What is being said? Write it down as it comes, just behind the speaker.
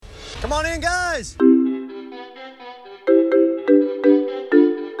Come on in, guys.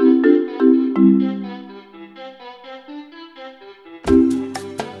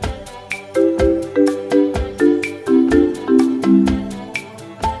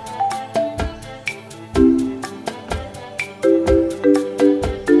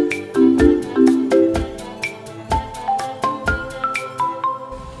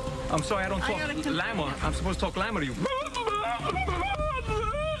 I'm sorry, I don't talk Llama. I'm supposed to talk Llama to you.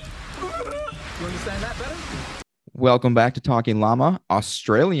 You understand that better? Welcome back to Talking Llama,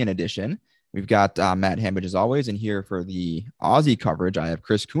 Australian edition. We've got Matt Hambidge as always, and here for the Aussie coverage, I have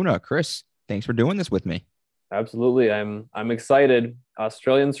Chris Kuna. Chris, thanks for doing this with me. Absolutely. I'm excited.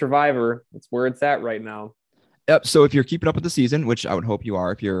 Australian Survivor. That's where it's at right now. Yep. So if you're keeping up with the season, which I would hope you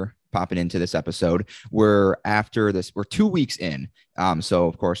are if you're popping into this episode, we're 2 weeks in. So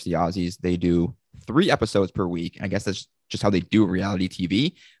of course the Aussies, they do 3 episodes per week. And I guess that's just how they do reality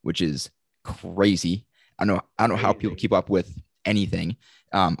TV, which is crazy. I don't know how people keep up with anything.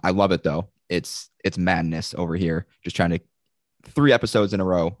 I love it though. It's madness over here. Just trying to 3 episodes in a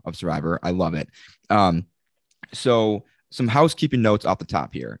row of Survivor. I love it. So some housekeeping notes off the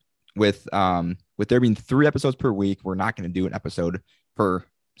top here. With there being 3 episodes per week, we're not going to do an episode per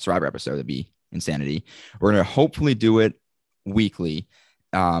Survivor episode. That'd be insanity. We're going to hopefully do it weekly,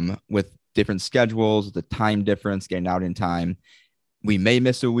 with different schedules, the time difference, getting out in time. We may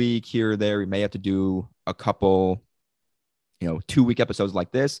miss a week here or there. We may have to do a couple, 2-week episodes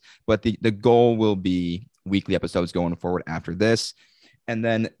like this, but the goal will be weekly episodes going forward after this. And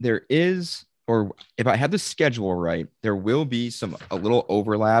then there is, or if I have the schedule right, there will be a little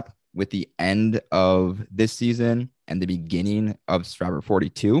overlap with the end of this season and the beginning of Survivor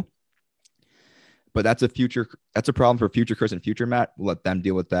 42. But that's a problem for future Chris and future Matt. We'll let them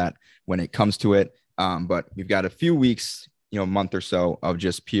deal with that when it comes to it. But we've got a few weeks, a month or so of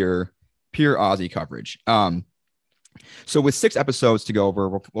just pure Aussie coverage. So with 6 episodes to go over,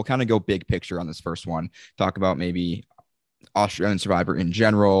 we'll kind of go big picture on this first one, talk about maybe Australian Survivor in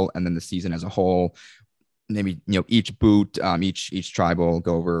general, and then the season as a whole. Maybe, each boot, each tribal,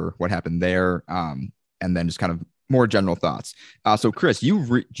 go over what happened there, and then just kind of more general thoughts. So Chris,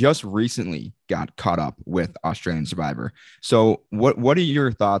 you just recently got caught up with Australian Survivor. So what are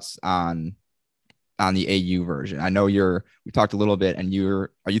your thoughts on the AU version? I know we talked a little bit, and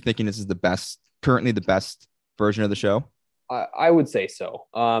are you thinking this is currently the best version of the show? I would say so.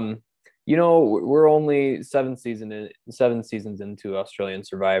 We're only 7 seasons into Australian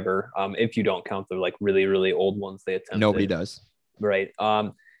Survivor. If you don't count the like really, really old ones they attempted. Nobody does. Right.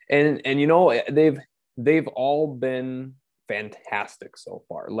 And they've all been fantastic so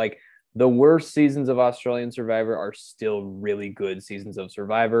far. Like the worst seasons of Australian Survivor are still really good seasons of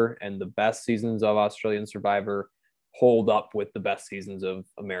Survivor, and the best seasons of Australian Survivor hold up with the best seasons of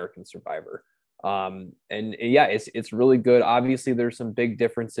American Survivor. It's really good. Obviously there's some big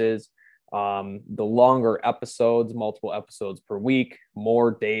differences. The longer episodes, multiple episodes per week,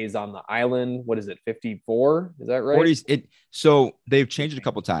 more days on the island. What is it? 54? Is that right? 40s. So they've changed it a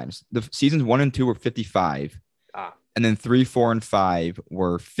couple times. The seasons 1 and 2 were 55. And then 3, 4, and 5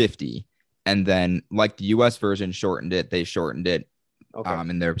 were 50. And then like the US version shortened it. They shortened it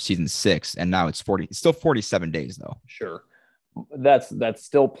in their season 6. And now it's 40. It's still 47 days though. Sure. That's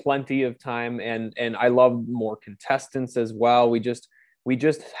still plenty of time. And I love more contestants as well. We just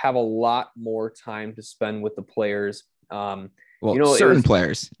have a lot more time to spend with the players. Certain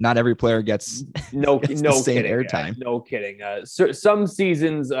players, not every player gets no same kidding, airtime. No kidding. Some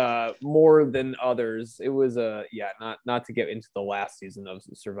seasons more than others. It was not to get into the last season of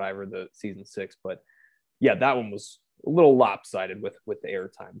Survivor, the season 6, but yeah, that one was a little lopsided with the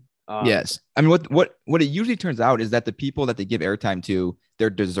airtime. Yes, I mean what it usually turns out is that the people that they give airtime to, they're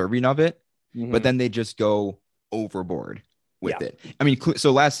deserving of it, but then they just go overboard with it. I mean,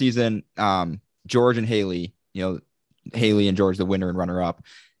 so last season, George and Haley, Haley and George, the winner and runner up,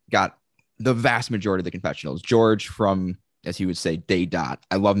 got the vast majority of the confessionals. George from, as he would say, day dot.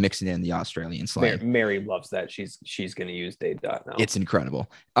 I love mixing in the Australian slang. Mary loves that. She's going to use day dot now. It's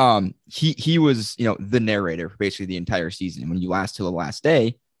incredible. He was, the narrator for basically the entire season. When you last till the last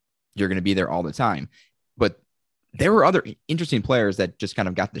day, you're going to be there all the time. But there were other interesting players that just kind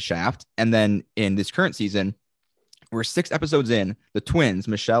of got the shaft. And then in this current season, we're 6 episodes in. The twins,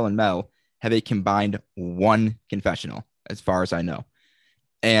 Michelle and Mel, have a combined 1 confessional, as far as I know.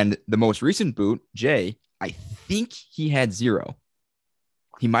 And the most recent boot, Jay, I think he had 0.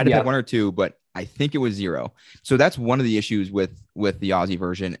 He might have had 1 or 2, but I think it was 0. So that's one of the issues with the Aussie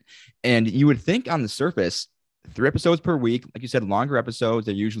version. And you would think on the surface, 3 episodes per week, like you said, longer episodes.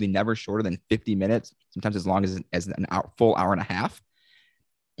 They're usually never shorter than 50 minutes, sometimes as long as an full hour and a half.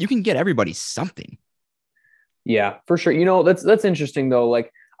 you can get everybody something. Yeah, for sure. You know, that's interesting though.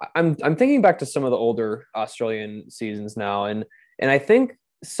 Like I'm thinking back to some of the older Australian seasons now, and I think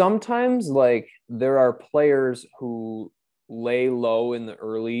sometimes like there are players who lay low in the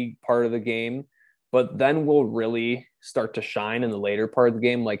early part of the game, but then will really start to shine in the later part of the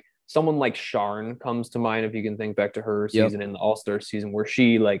game. Like someone like Sharn comes to mind if you can think back to her Yep. season in the All-Star season where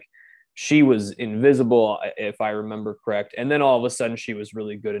she was invisible if I remember correct, and then all of a sudden she was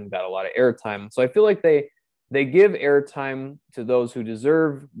really good and got a lot of airtime. So I feel like they give airtime to those who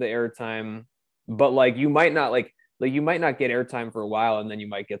deserve the airtime, but like you might not you might not get airtime for a while, and then you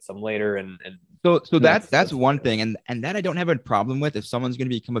might get some later. And So that's one thing, and that I don't have a problem with. If someone's going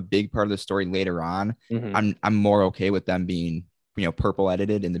to become a big part of the story later on, Mhm. I'm more okay with them being purple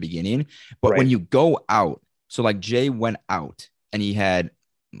edited in the beginning. But when Right. you go out, so like Jay went out and he had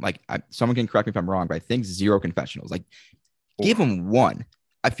someone can correct me if I'm wrong, but I think 0 confessionals. Like give Oof, him one.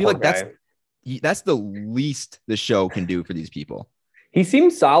 I feel poor like guy. that's the least the show can do for these people. He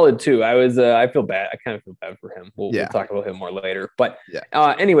seems solid too. I feel bad. I kind of feel bad for him. We'll Yeah. talk about him more later. But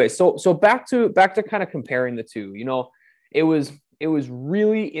Yeah. anyway, so back to kind of comparing the two. You know, it was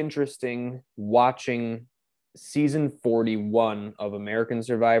really interesting watching season 41 of American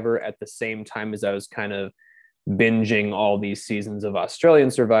Survivor at the same time as I was kind of binging all these seasons of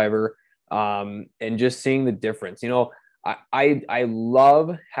Australian Survivor, and just seeing the difference. You know, I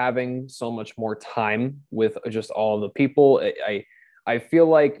love having so much more time with just all the people. I feel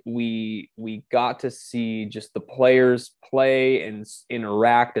like we got to see just the players play and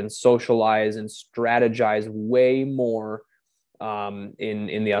interact and socialize and strategize way more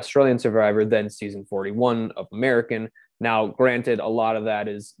in the Australian Survivor than season 41 of American. Now, granted, a lot of that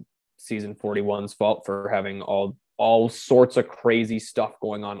is season 41's fault for having all sorts of crazy stuff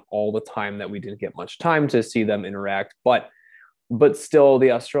going on all the time that we didn't get much time to see them interact. But still,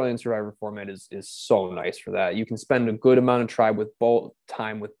 the Australian Survivor format is so nice for that. You can spend a good amount of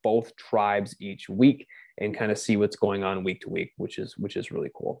time with both tribes each week and kind of see what's going on week to week, which is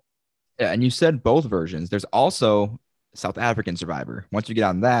really cool. Yeah, and you said both versions. There's also South African Survivor. Once you get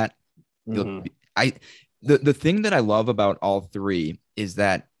on that, you'll Mhm. I the thing that I love about all three is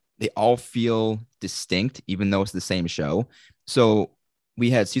that they all feel distinct, even though it's the same show. So we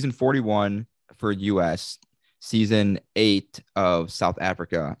had season 41 for US, season 8 of South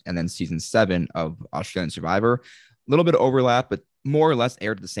Africa, and then season 7 of Australian Survivor. A little bit of overlap, but more or less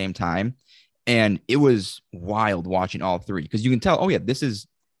aired at the same time. And it was wild watching all three because you can tell, oh yeah, this is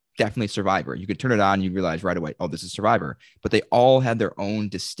definitely Survivor. You could turn it on, you realize right away, oh, this is Survivor. But they all had their own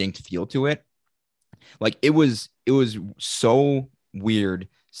distinct feel to it. Like it was so weird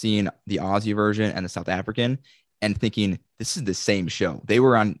seeing the Aussie version and the South African and thinking this is the same show. They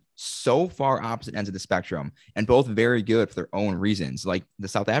were on so far opposite ends of the spectrum and both very good for their own reasons. Like the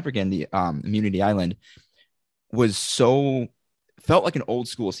South African, the Immunity Island was so felt like an old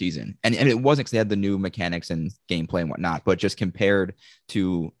school season. And it wasn't because they had the new mechanics and gameplay and whatnot, but just compared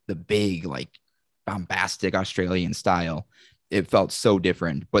to the big, like bombastic Australian style, it felt so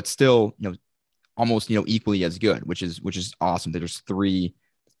different, but still, almost, equally as good, which is awesome that there's three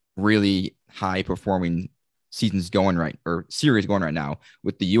really high performing seasons going right or series going right now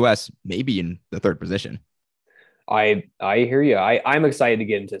with the US maybe in the third position. I hear you. I'm excited to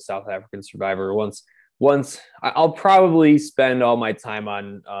get into South African Survivor. I'll probably spend all my time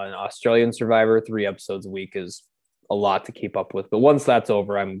on Australian Survivor. 3 episodes a week is a lot to keep up with. But once that's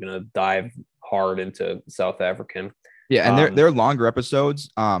over, I'm gonna dive hard into South African. Yeah, and Um, they're longer episodes,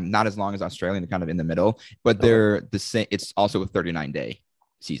 not as long as Australian, they're kind of in the middle, but okay. they're the same. It's also a 39-day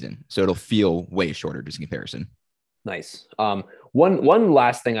season, so it'll feel way shorter just in comparison. Nice. One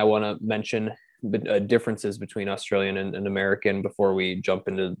last thing I want to mention differences between Australian and American before we jump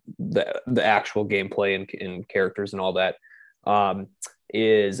into the actual gameplay and characters and all that,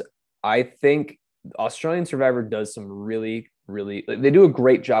 is I think Australian Survivor does some really they do a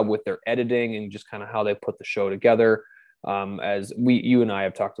great job with their editing and just kind of how they put the show together. As you and I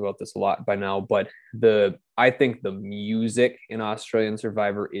have talked about this a lot by now, but I think the music in Australian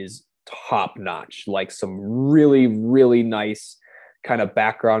Survivor is top notch, like some really nice kind of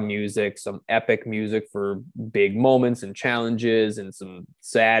background music, some epic music for big moments and challenges, and some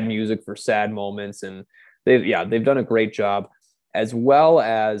sad music for sad moments. And they've done a great job, as well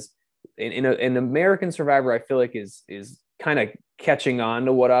as in American Survivor. I feel like is kind of catching on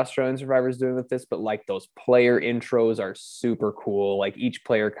to what Australian Survivor is doing with this, but like those player intros are super cool. Like each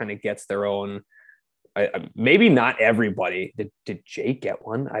player kind of gets their own. Maybe not everybody. Did Jake get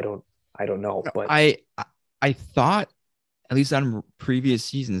one? I don't know, but I thought, at least on previous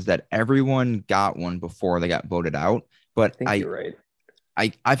seasons, that everyone got one before they got voted out. But I think you're right.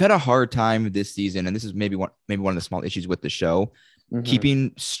 I've had a hard time this season, and this is maybe one of the small issues with the show,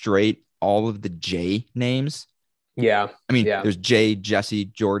 keeping straight all of the J names. Yeah. I mean, Yeah. there's Jay, Jesse,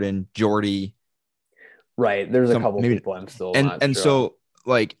 Jordan, Jordy. Right. There's a couple people I'm still not and sure so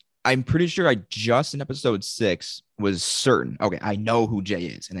like I'm pretty sure I just in episode 6 was certain. Okay, I know who Jay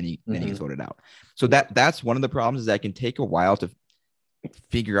is, and then he gets voted out. So that's one of the problems is that it can take a while to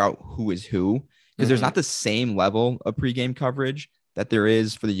figure out who is who because there's not the same level of pregame coverage that there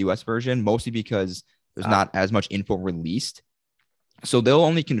is for the US version, mostly because there's not as much info released. So they'll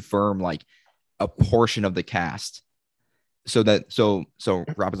only confirm like a portion of the cast. So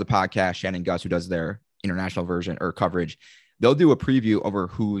Rob is a podcast, Shannon Gus, who does their international version or coverage, they'll do a preview over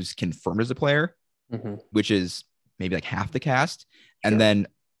who's confirmed as a player, which is maybe like half the cast. And then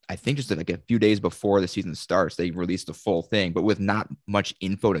I think just like a few days before the season starts, they release the full thing, but with not much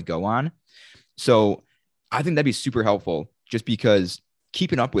info to go on. So I think that'd be super helpful just because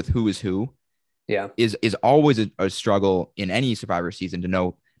keeping up with who is who is always a struggle in any Survivor season to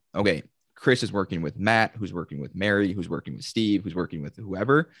know, okay, Chris is working with Matt, who's working with Mary, who's working with Steve, who's working with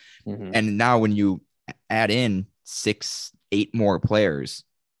whoever. And now when you add in 6-8 more players,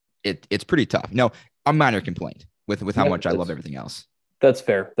 it's pretty tough. A minor complaint with how much I love everything else. That's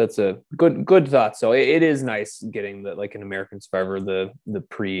fair. That's a good thought. So it is nice getting that, like in American Survivor, the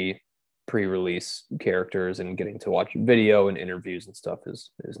pre-release characters and getting to watch video and interviews and stuff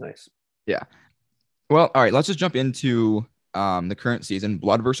is nice. Yeah. Well, all right, let's just jump into the current season,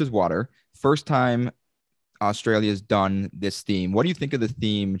 Blood versus Water. First time Australia's done this theme. What do you think of the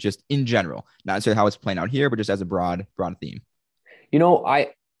theme just in general? Not necessarily how it's playing out here, but just as a broad theme.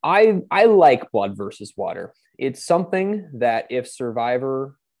 I like Blood versus Water. It's something that if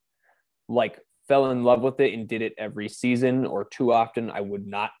Survivor like fell in love with it and did it every season or too often, I would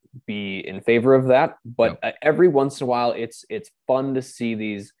not be in favor of that. But every once in a while, it's fun to see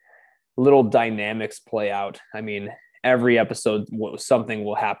these little dynamics play out. I mean, every episode, something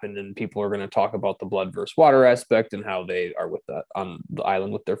will happen and people are going to talk about the blood versus water aspect and how they are on the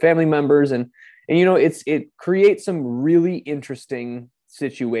island with their family members. And it creates some really interesting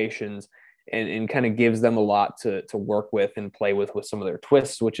situations and kind of gives them a lot to work with and play with some of their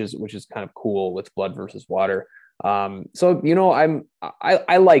twists, which is kind of cool with blood versus water. So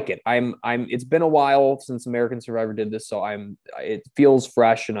I like it. It's been a while since American Survivor did this, so it feels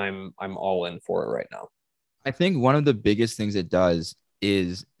fresh and I'm all in for it right now. I think one of the biggest things it does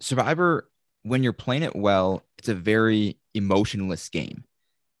is Survivor, when you're playing it well, it's a very emotionless game.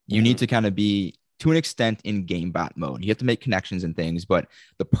 You need to kind of be, to an extent, in game bot mode. You have to make connections and things, but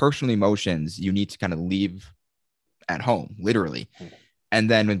the personal emotions you need to kind of leave at home, literally. And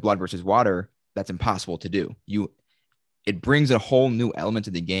then with Blood versus Water, that's impossible to do. It brings a whole new element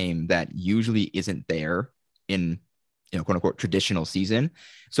to the game that usually isn't there in, quote unquote, traditional season.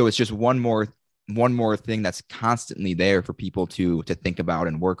 So it's just one more thing that's constantly there for people to think about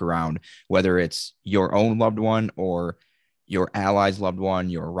and work around, whether it's your own loved one or your allies' loved one,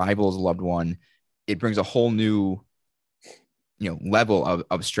 your rival's loved one. It brings a whole new, level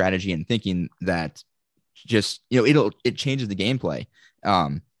of strategy and thinking that just, it changes the gameplay,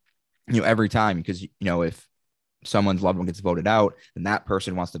 every time, because, if someone's loved one gets voted out, then that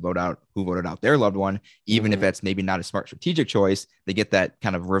person wants to vote out who voted out their loved one, even if that's maybe not a smart strategic choice. They get that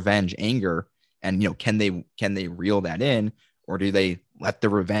kind of revenge anger. And, can they reel that in, or do they let the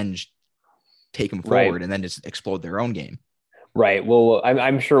revenge take them forward and then just explode their own game? Right. Well,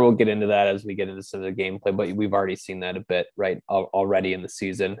 I'm sure we'll get into that as we get into some of the gameplay, but we've already seen that a bit, right, already in the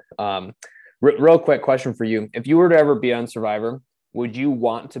season. Real quick question for you. If you were to ever be on Survivor, would you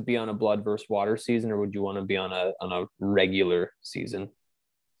want to be on a Blood versus Water season, or would you want to be on a regular season?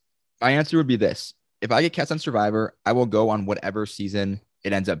 My answer would be this. If I get cast on Survivor, I will go on whatever season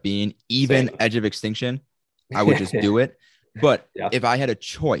it ends up being, even Edge of Extinction. I would just do it. But if I had a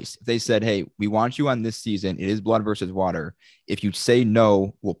choice, if they said, hey, we want you on this season, it is Blood versus Water. If you say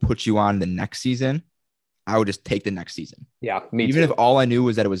no, we'll put you on the next season, I would just take the next season. Yeah, me Even too. if all I knew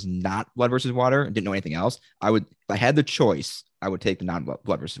was that it was not Blood versus Water and didn't know anything else, if I had the choice, I would take the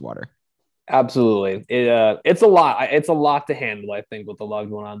non-Blood versus Water. Absolutely. It's a lot. It's a lot to handle, I think, with the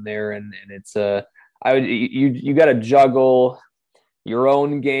loved one on there. And it's you got to juggle your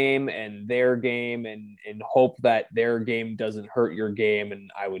own game and their game and hope that their game doesn't hurt your game.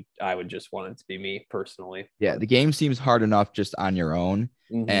 And I would just want it to be me personally. Yeah. The game seems hard enough just on your own.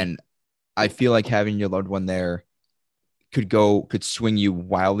 And I feel like having your loved one there could swing you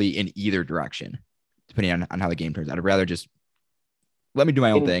wildly in either direction, depending on how the game turns out. I'd rather just let me do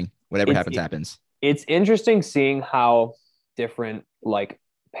my own thing. Whatever happens. It's interesting seeing how different like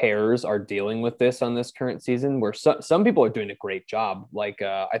pairs are dealing with this on this current season, where some people are doing a great job. Like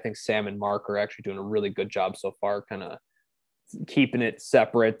I think Sam and Mark are actually doing a really good job so far, kind of keeping it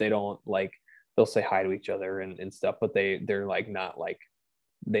separate. They don't like, they'll say hi to each other and stuff, but they're like not like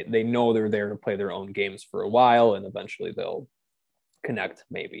they know they're there to play their own games for a while, and eventually they'll connect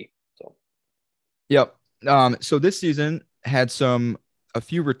maybe. So Yep. So this season had a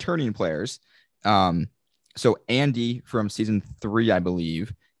few returning players. So Andy from season 3, I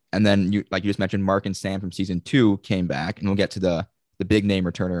believe, and then you just mentioned, Mark and Sam from season 2 came back, and we'll get to the big name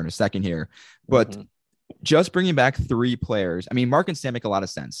returner in a second here. But just bringing back 3 players, I mean, Mark and Sam make a lot of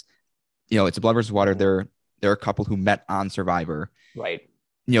sense. You know, it's a blood versus water. They're a couple who met on Survivor. right.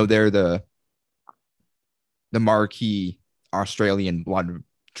 You know, they're the marquee Australian blood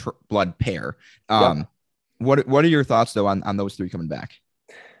pair. Yep. What are your thoughts though on those 3 coming back?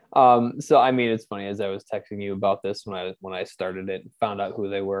 So I mean, it's funny, as I was texting you about this when I started it and found out who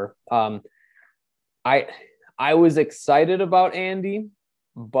they were. I was excited about Andy,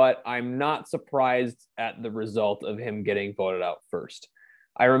 but I'm not surprised at the result of him getting voted out first.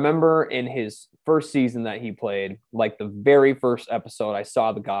 I remember in his first season that he played, like the very first episode, I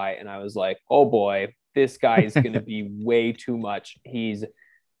saw the guy and I was like, oh boy, this guy is going to be way too much. He's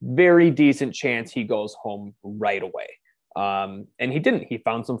very decent chance he goes home right away. And he didn't. He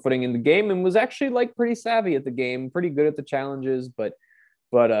found some footing in the game and was actually like pretty savvy at the game, pretty good at the challenges, but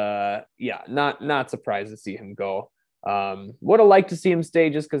yeah, not surprised to see him go. Would have liked to see him stay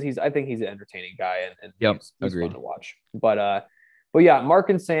just because I think he's an entertaining guy and he's fun to watch. But yeah, Mark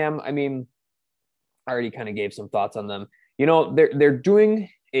and Sam, I mean, I already kind of gave some thoughts on them. You know, they're doing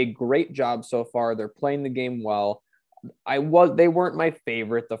a great job so far. They're playing the game well. They weren't my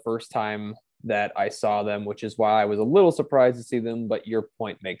favorite the first time that I saw them, which is why I was a little surprised to see them. But your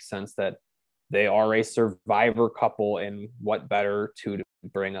point makes sense that they are a Survivor couple, and what better to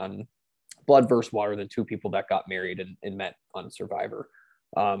bring on blood versus water than 2 people that got married and met on Survivor.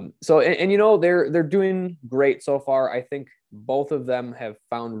 So you know, they're doing great so far. I think both of them have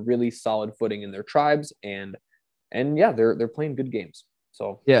found really solid footing in their tribes, and yeah, they're playing good games.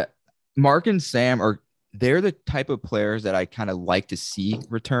 So yeah, Mark and Sam they're the type of players that I kind of like to see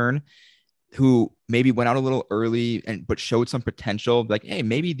return, who maybe went out a little early but showed some potential. Like, hey,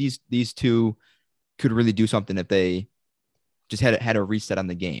 maybe these 2 could really do something if they just had a reset on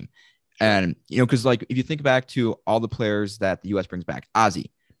the game. And, you know, because like if you think back to all the players that the U.S. brings back, Ozzy,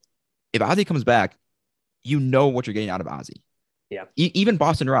 if Ozzy comes back, you know what you're getting out of Ozzy. Yeah. Even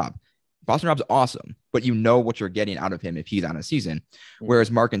Boston Rob. Boston Rob's awesome, but you know what you're getting out of him if he's on a season. Mm-hmm. Whereas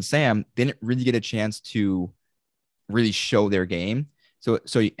Mark and Sam didn't really get a chance to really show their game. So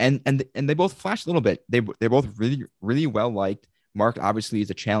and they both flashed a little bit. They're both really, really well liked. Mark obviously is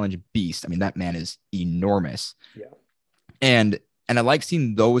a challenge beast. I mean, that man is enormous. Yeah. And I like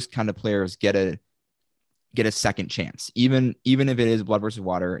seeing those kind of players get a second chance, even if it is blood versus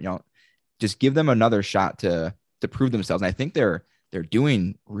water. You know, just give them another shot to prove themselves. And I think they're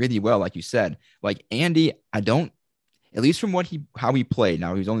doing really well, like you said. Like Andy, at least from how he played.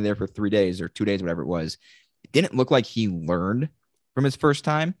 Now he was only there for 3 days or 2 days, whatever it was. It didn't look like he learned from his first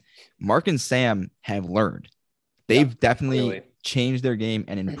time. Mark and Sam have learned. They've definitely changed their game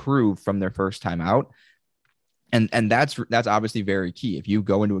and improved from their first time out. And that's obviously very key. If you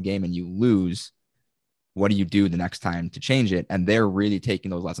go into a game and you lose, what do you do the next time to change it? And they're really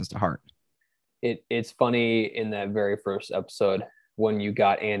taking those lessons to heart. It's funny in that very first episode when you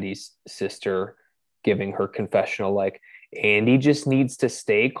got Andy's sister giving her confessional, like, Andy just needs to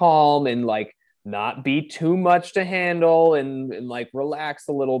stay calm and like not be too much to handle and like relax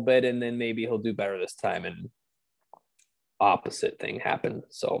a little bit, and then maybe he'll do better this time. And opposite thing happened.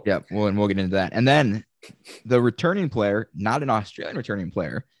 So yeah, well, and we'll get into that. And then the returning player, not an Australian returning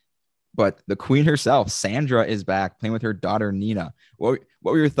player, but the queen herself, Sandra, is back playing with her daughter Nina. What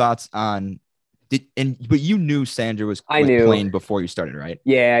were your thoughts on? But you knew Sandra was playing before you started, right?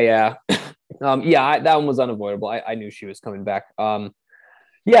 Yeah. That one was unavoidable. I knew she was coming back.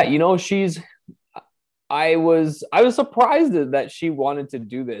 Yeah, you know, I was surprised that she wanted to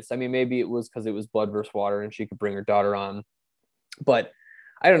do this. I mean, maybe it was because it was blood versus water and she could bring her daughter on, but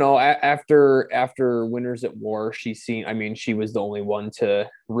I don't know. After Winners at War, she was the only one to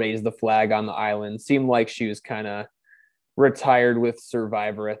raise the flag on the island. Seemed like she was kind of retired with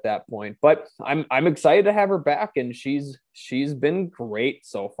Survivor at that point, but I'm excited to have her back, and she's been great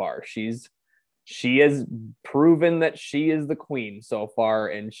so far. She has proven that she is the queen so far,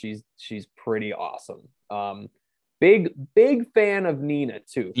 and she's pretty awesome. Big fan of Nina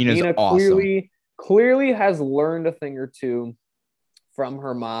too. Nina awesome. clearly has learned a thing or two from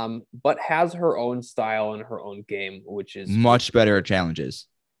her mom, but has her own style and her own game, which is much better at challenges.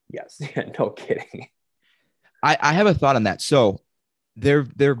 Yes. Yeah, no kidding. I have a thought on that. So there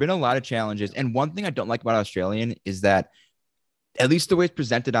have been a lot of challenges, and one thing I don't like about Australian is that, at least the way it's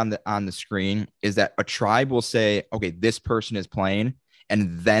presented on the screen, is that a tribe will say, okay, this person is playing,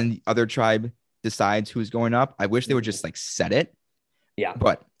 and then the other tribe decides who's going up. I wish they would just like set it. Yeah.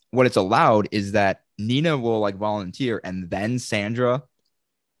 But what it's allowed is that Nina will like volunteer, and then Sandra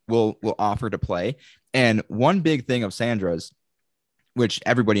will offer to play. And one big thing of Sandra's, which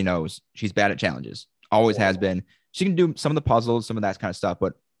everybody knows, she's bad at challenges, always has been. She can do some of the puzzles, some of that kind of stuff,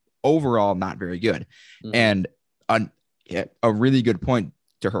 but overall not very good. And a really good point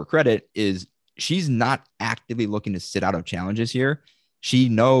to her credit is she's not actively looking to sit out of challenges here. She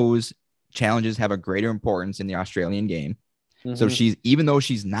knows challenges have a greater importance in the Australian game. So she's, even though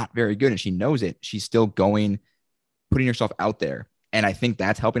she's not very good and she knows it, she's still putting herself out there. And I think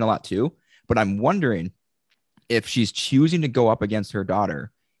that's helping a lot too. But I'm wondering if she's choosing to go up against her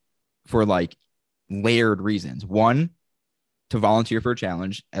daughter for like layered reasons. One, to volunteer for a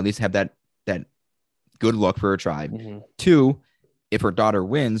challenge, at least have that good look for her tribe. Two, if her daughter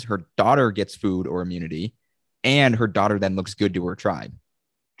wins, her daughter gets food or immunity, and her daughter then looks good to her tribe.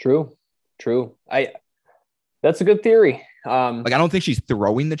 True. That's a good theory. Like, I don't think she's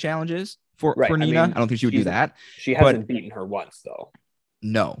throwing the challenges for Nina. I don't think she would do that. She hasn't beaten her once, though.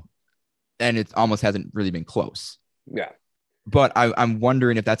 No. And it almost hasn't really been close. Yeah. But I'm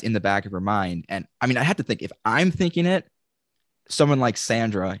wondering if that's in the back of her mind. And I mean, I have to think, if I'm thinking it, someone like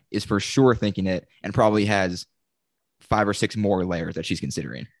Sandra is for sure thinking it and probably has 5 or 6 more layers that she's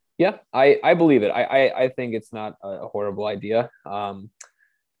considering. Yeah, I believe it. I think it's not a horrible idea.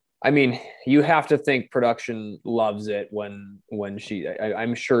 I mean, you have to think production loves it when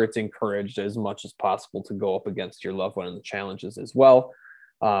I'm sure it's encouraged as much as possible to go up against your loved one in the challenges as well.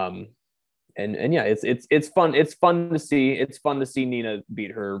 And yeah, it's fun. It's fun to see. It's fun to see Nina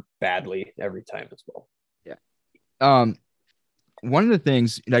beat her badly every time as well. Yeah. One of the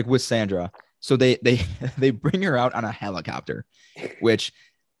things, like with Sandra, so they bring her out on a helicopter, which,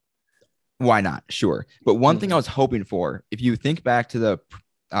 why not? Sure. But one thing I was hoping for, if you think back to the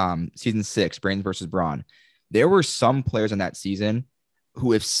season 6, Brains versus Brawn, there were some players in that season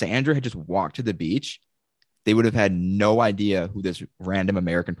who, if Sandra had just walked to the beach, they would have had no idea who this random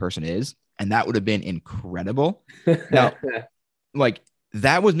American person is. And that would have been incredible. Now, like,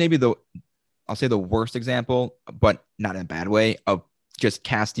 that was maybe I'll say the worst example, but not in a bad way, of just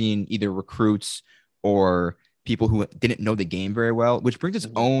casting either recruits or people who didn't know the game very well, which brings its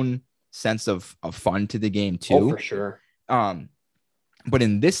own sense of fun to the game too. Oh, for sure. But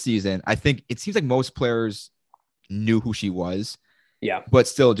in this season, I think it seems like most players knew who she was. Yeah. But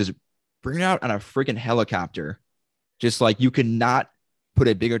still, just bring her out on a freaking helicopter. Just like, you could not put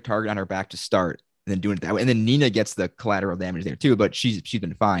a bigger target on her back to start and then doing it that way. And then Nina gets the collateral damage there too, but she's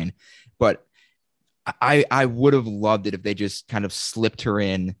been fine. But I would have loved it if they just kind of slipped her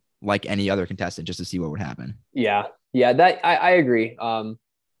in like any other contestant just to see what would happen. Yeah. That I agree.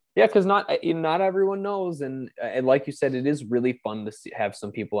 Yeah, because not everyone knows, and like you said, it is really fun to have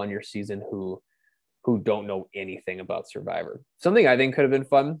some people on your season who don't know anything about Survivor. Something I think could have been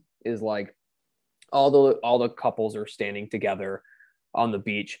fun is like all the couples are standing together on the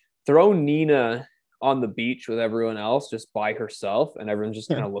beach. Throw Nina on the beach with everyone else just by herself, and everyone's just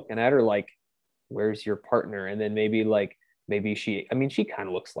kind of looking at her like, "Where's your partner?" And then maybe she kind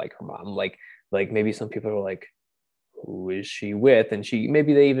of looks like her mom. Like maybe some people are like, who is she with? And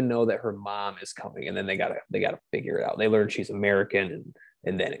maybe they even know that her mom is coming, and then they gotta figure it out. They learn she's American,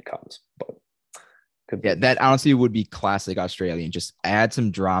 and then it comes. But that honestly would be classic Australian. Just add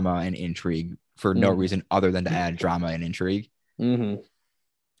some drama and intrigue for no reason other than to add drama and intrigue.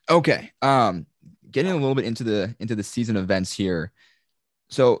 Okay. Getting a little bit into the season events here.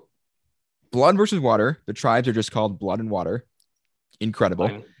 So, Blood versus Water. The tribes are just called Blood and Water.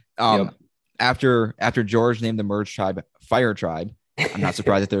 Incredible. Yep. After George named the merged tribe Fire Tribe, I'm not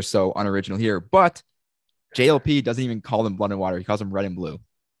surprised that they're so unoriginal here. But JLP doesn't even call them Blood and Water; he calls them Red and Blue.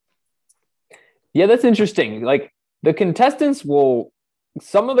 Yeah, that's interesting. Like,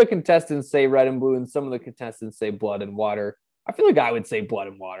 some of the contestants say Red and Blue, and some of the contestants say Blood and Water. I feel like I would say Blood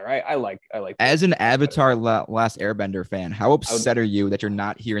and Water. I like. As an Avatar Last Airbender fan, how upset are you that you're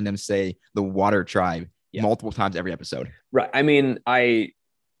not hearing them say the Water Tribe multiple times every episode? Right. I mean,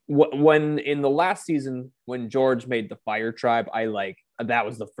 when in the last season, when George made the Fire Tribe, that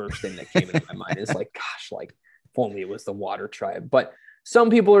was the first thing that came into my mind. It's like, gosh, like, if only it was the Water Tribe. But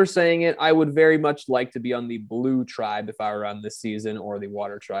some people are saying it. I would very much like to be on the Blue Tribe if I were on this season, or the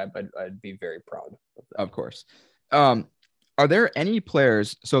Water Tribe. I'd be very proud of that. Of course. Are there any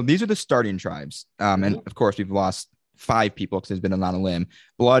players? So these are the starting tribes. And of course, we've lost 5 people because there's been a limb.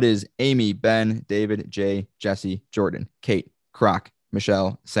 Blood is Amy, Ben, David, Jay, Jesse, Jordan, Kate, Croc,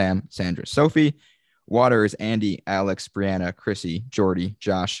 Michelle, Sam, Sandra, Sophie. Water is Andy, Alex, Brianna, Chrissy, Jordy,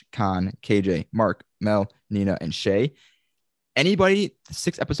 Josh, Con, KJ, Mark, Mel, Nina, and Shay. Anybody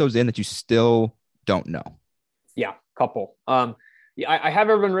 6 episodes in that you still don't know? Yeah, couple. Yeah, I have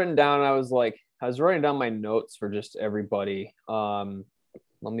everyone written down. I was writing down my notes for just everybody. Let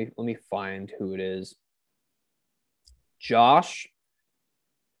me find who it is. Josh.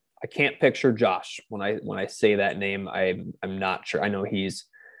 I can't picture Josh when I say that name. I'm not sure. I know he's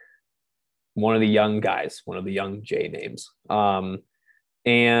one of the young guys, one of the young J names.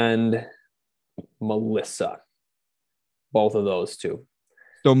 And Melissa. Both of those two.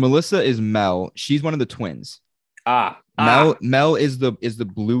 So Melissa is Mel. She's one of the twins. Mel is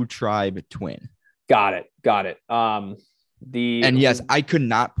the Blue Tribe twin. Got it. And yes, I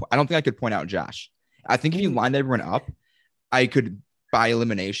don't think I could point out Josh. I think if you lined everyone up, I could, by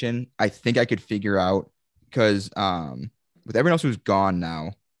elimination, I think I could figure out, because with everyone else who's gone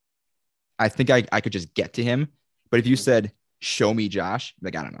now, I think I could just get to him. But if you said, show me Josh,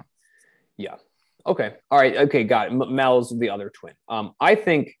 like, I don't know. Yeah. Okay. All right. Okay. Got it. Mel's the other twin. I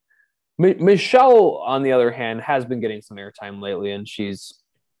think Michelle, on the other hand, has been getting some airtime lately, and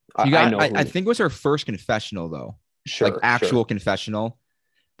I think it was her first confessional, though. Sure. Like actual confessional.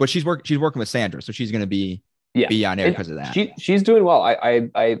 But she's working with Sandra, so she's going to be on air because of that. She's doing well.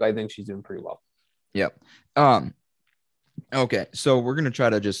 I think she's doing pretty well. Yep. Okay. So we're going to try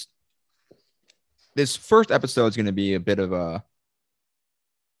to this first episode is going to be a bit of a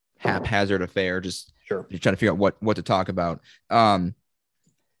haphazard affair. Just sure. You're trying to figure out what to talk about.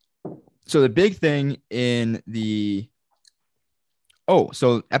 So the big thing in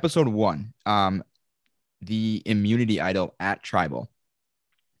so episode 1, the immunity idol at Tribal.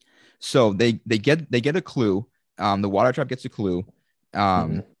 So they get a clue. The Water Tribe gets a clue.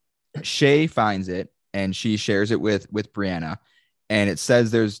 Shay finds it and she shares it with Brianna, and it says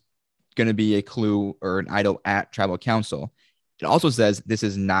there's going to be a clue or an idol at Tribal Council. It also says this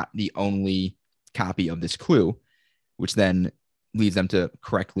is not the only copy of this clue, which then leads them to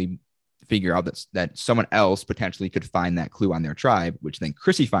correctly figure out that someone else potentially could find that clue on their tribe, which then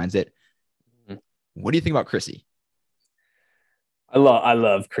Chrissy finds it. What do you think about Chrissy? I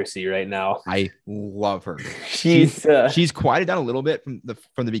love Chrissy right now. I love her. She's quieted down a little bit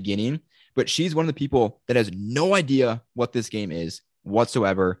from the beginning, but she's one of the people that has no idea what this game is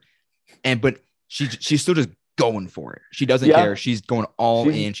whatsoever. But she's still just going for it. She doesn't care. She's going all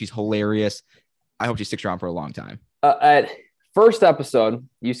in. She's hilarious. I hope she sticks around for a long time. At first episode,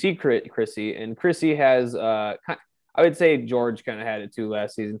 you see Chrissy, and Chrissy has I would say George kind of had it too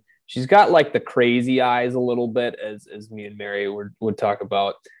last season. She's got like the crazy eyes a little bit, as me and Mary would talk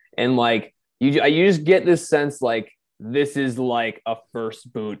about. And like you just get this sense like this is like a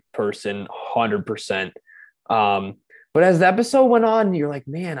first boot person, 100%. But as the episode went on, you're like,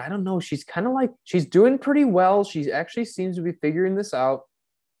 man, I don't know. She's kind of like, she's doing pretty well. She actually seems to be figuring this out.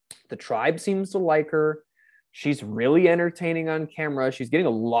 The tribe seems to like her. She's really entertaining on camera. She's getting a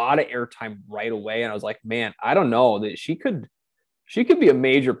lot of airtime right away. And I was like, man, I don't know that she could be a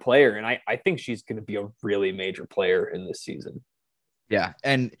major player. And I think she's going to be a really major player in this season. Yeah.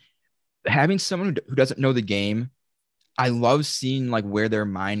 And having someone who doesn't know the game, I love seeing like where their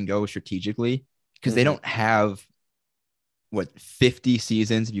mind goes strategically, because they don't have 50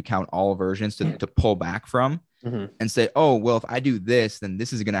 seasons, if you count all versions, to pull back from and say, oh, well, if I do this, then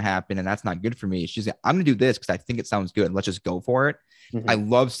this is going to happen. And that's not good for me. She's like, I'm going to do this because I think it sounds good. Let's just go for it. I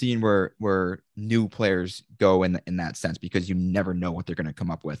love seeing where new players go in that sense, because you never know what they're going to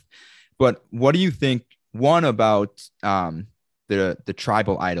come up with. But what do you think, one, about the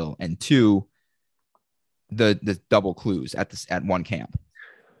tribal idol, and two, the double clues at one camp?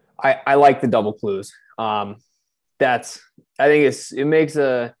 I like the double clues. I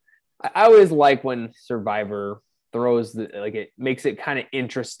always like when Survivor throws it makes it kind of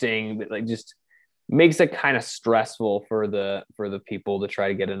interesting, but like just makes it kind of stressful for the people to try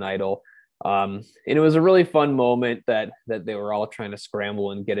to get an idol. And it was a really fun moment that they were all trying to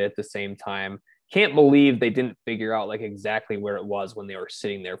scramble and get it at the same time. Can't believe they didn't figure out like exactly where it was when they were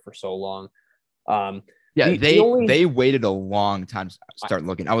sitting there for so long. They waited a long time to start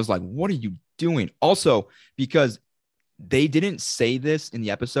looking. I was like, what are you doing? Also, because they didn't say this in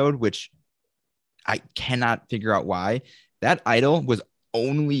the episode, which I cannot figure out why. That idol was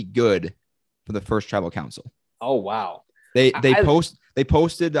only good for the first tribal council. Oh, wow. They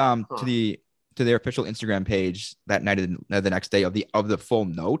posted to their official Instagram page that night, the next day, of the full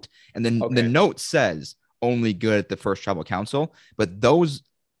note. And then the note says only good at the first tribal council, but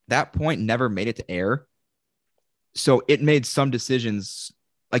that point never made it to air. So it made some decisions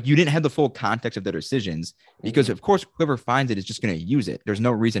like you didn't have the full context of their decisions because, of course, whoever finds it is just going to use it. There's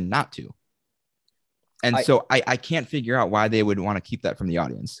no reason not to. And so I can't figure out why they would want to keep that from the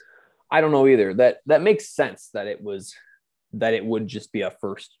audience. I don't know either. That makes sense that it would just be a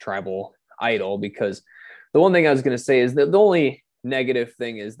first tribal idol, because the one thing I was going to say is that the only negative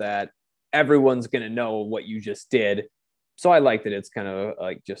thing is that everyone's going to know what you just did. So I like that it's kind of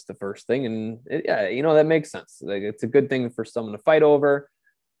like just the first thing. And that makes sense. Like, it's a good thing for someone to fight over.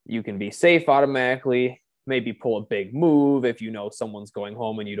 You can be safe automatically, maybe pull a big move if you know someone's going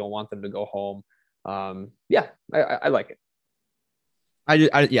home and you don't want them to go home. I like it.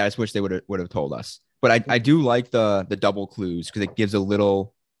 I just wish they would have told us. But I do like the double clues because it gives a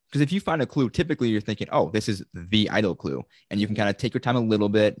little. Because if you find a clue, typically you're thinking, oh, this is the idol clue. And you can kind of take your time a little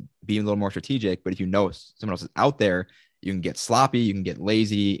bit, be a little more strategic. But if you know someone else is out there, you can get sloppy, you can get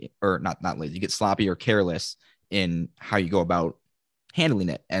lazy, or not lazy, you get sloppy or careless in how you go about handling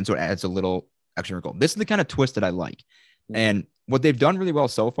it. And so it adds a little extra wrinkle. This is the kind of twist that I like. And what they've done really well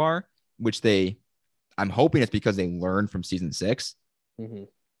so far, which I'm hoping it's because they learned from season 6. We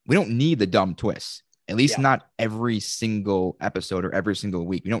don't need the dumb twists. At least not every single episode or every single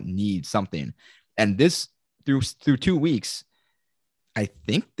week. We don't need something. And this through 2 weeks, I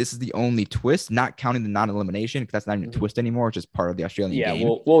think this is the only twist, not counting the non-elimination, because that's not even a twist anymore. It's just part of the Australian game.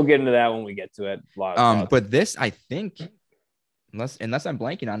 Yeah, we'll get into that when we get to it. But this, I think, unless I'm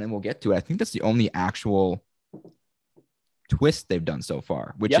blanking on it, and we'll get to it, I think that's the only actual twist they've done so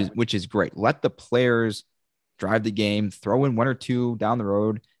far, which is great. Let the players drive the game, throw in 1 or 2 down the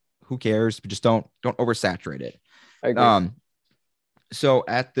road. Who cares? But just don't oversaturate it. I agree. So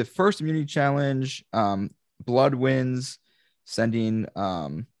at the first immunity challenge, Blood wins, sending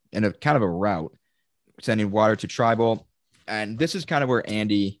in a kind of a route, sending water to tribal. And this is kind of where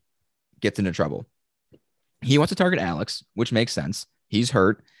Andy gets into trouble. He wants to target Alex, which makes sense. He's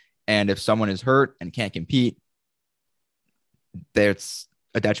hurt. And if someone is hurt and can't compete, that's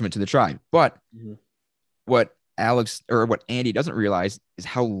a detriment to the tribe. But what Andy doesn't realize is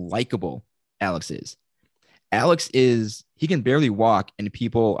how likable Alex is. He can barely walk and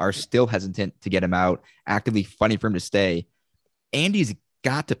people are still hesitant to get him out, actively fighting for him to stay. Andy's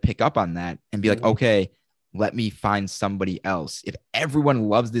got to pick up on that and be like, okay, let me find somebody else. If everyone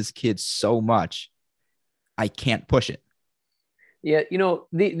loves this kid so much, I can't push it. Yeah.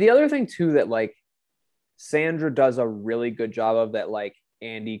 The other thing too, that like Sandra does a really good job of, that like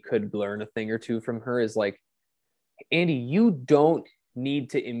Andy could learn a thing or two from her, is like, Andy, you don't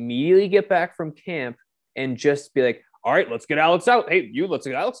need to immediately get back from camp and just be like, all right, let's get Alex out. Hey, let's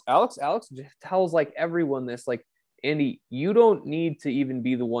get Alex just tells like everyone this, like, Andy, you don't need to even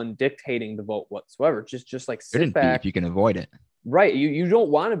be the one dictating the vote whatsoever. Just like sit back. If you can avoid it. Right. You don't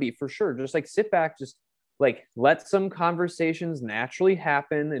want to be, for sure. Just like sit back, just like let some conversations naturally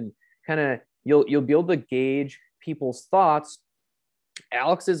happen, and kind of you'll be able to gauge people's thoughts.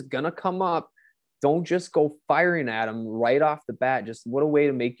 Alex is gonna come up. Don't just go firing at him right off the bat. Just what a way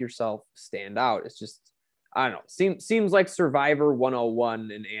to make yourself stand out. It's just, I don't know. Seems like Survivor 101,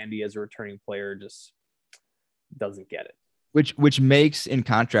 and Andy as a returning player just doesn't get it. Which makes, in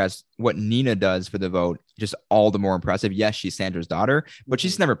contrast, what Nina does for the vote just all the more impressive. Yes, she's Sandra's daughter, but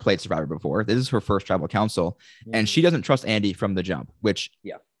she's never played Survivor before. This is her first tribal council, and she doesn't trust Andy from the jump, which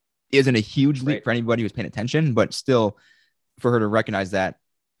isn't a huge leap for anybody who's paying attention, but still, for her to recognize that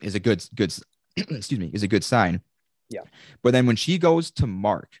is a good is a good sign. Yeah. But then when she goes to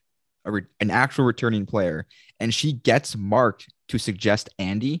Mark, an actual returning player, and she gets Mark to suggest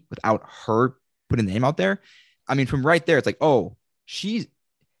Andy without her putting the name out there, I mean, from right there, it's like, oh, she's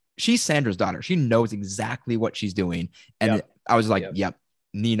Sandra's daughter. She knows exactly what she's doing. And I was like, yep,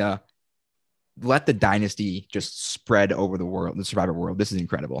 Nina, let the dynasty just spread over the world, the Survivor world. This is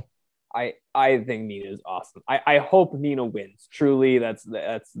incredible. I think Nina is awesome. I hope Nina wins. Truly, that's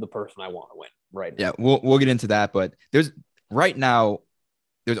the person I want to win right now. Yeah, we'll get into that. But there's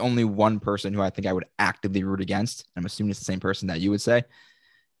only one person who I think I would actively root against. I'm assuming it's the same person that you would say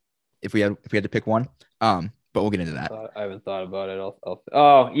if we had to pick one. But we'll get into that. I haven't thought about it.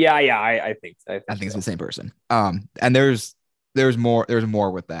 I think it's the same person. And there's more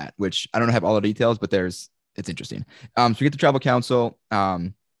with that, which I don't have all the details, but it's interesting. So we get the tribal council.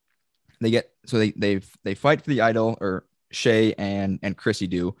 They fight for the idol, or Shay and Chrissy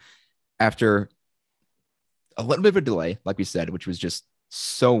do, after a little bit of a delay, like we said, which was just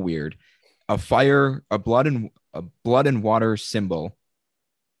so weird. A blood and water symbol.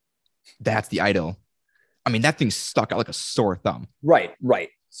 That's the idol. I mean, that thing stuck out like a sore thumb. Right.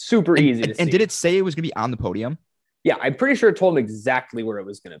 Super easy to see. And did it say it was going to be on the podium? Yeah, I'm pretty sure it told him exactly where it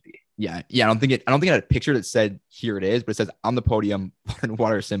was going to be. Yeah. I don't think it had a picture that said here it is, but it says on the podium,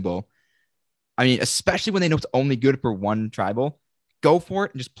 water symbol. I mean, especially when they know it's only good for one tribal, go for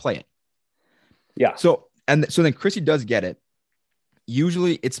it and just play it. Yeah. So then Chrissy does get it.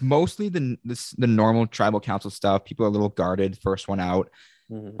 Usually it's mostly the normal tribal council stuff. People are a little guarded, first one out.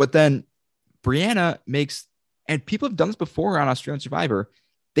 Mm-hmm. But then Brianna makes, and people have done this before on Australian Survivor,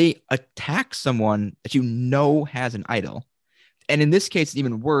 they attack someone that has an idol. And in this case, it's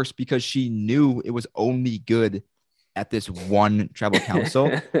even worse because she knew it was only good at this one tribal council.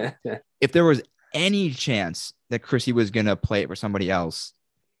 If there was any chance that Chrissy was going to play it for somebody else,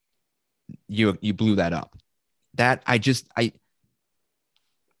 you blew that up. That I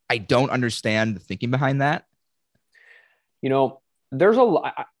don't understand the thinking behind that. There's a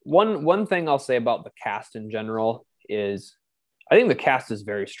lot. One thing I'll say about the cast in general is I think the cast is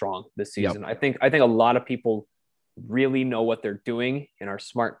very strong this season. Yep. I think a lot of people really know what they're doing and are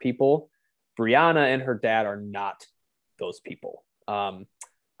smart people. Brianna and her dad are not those people.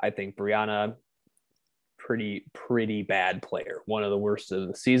 I think Brianna, pretty bad player. One of the worst of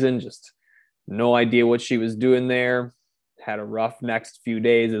the season. Just no idea what she was doing there. Had a rough next few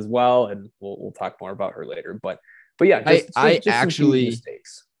days as well, and we'll talk more about her later. But yeah, I actually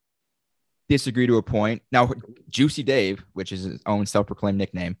disagree to a point. Now, Juicy Dave, which is his own self-proclaimed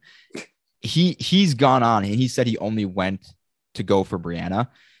nickname, he's gone on and he said he only went to go for Brianna.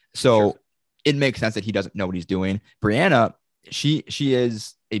 So It makes sense that he doesn't know what he's doing. Brianna, she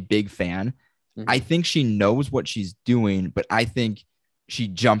is a big fan. Mm-hmm. I think she knows what she's doing, but I think she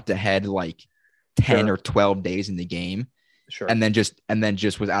jumped ahead like 10 or 12 days in the game. Sure. And then just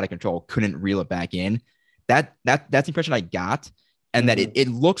was out of control, couldn't reel it back in. That's the impression I got. And that it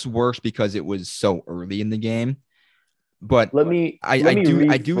looks worse because it was so early in the game. But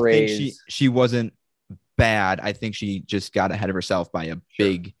I do think she wasn't bad. I think she just got ahead of herself by a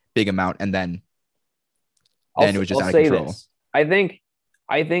big amount, and then it was just out of control. This. I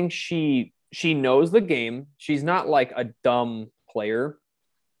think she knows the game. She's not like a dumb player.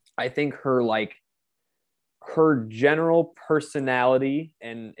 I think her general personality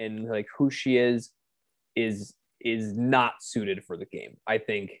and like who she is not suited for the game. I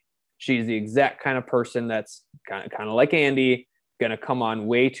think she's the exact kind of person that's kind of like Andy, gonna come on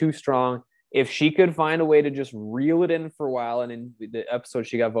way too strong. If she could find a way to just reel it in for a while, and in the episode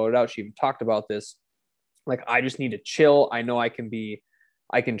she got voted out, she even talked about this. Like, I just need to chill. I know I can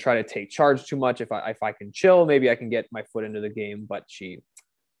try to take charge too much. If I can chill, maybe I can get my foot into the game. But she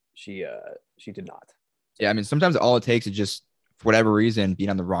did not. Yeah, I mean, sometimes all it takes is just, for whatever reason, being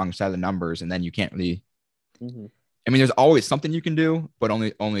on the wrong side of the numbers, and then you can't really. Mm-hmm. I mean, there's always something you can do, but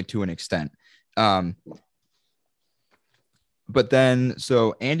only to an extent. But then,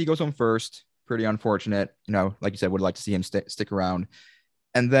 so Andy goes home first. Pretty unfortunate. Like you said, would like to see him stick around.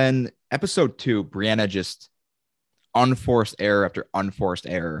 And then episode 2, Brianna just unforced error after unforced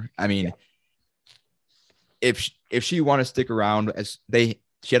error. I mean, if she wanted to stick around, she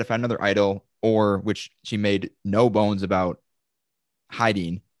had to find another idol, or which she made no bones about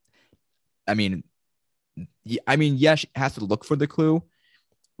hiding. I mean, yeah, she has to look for the clue,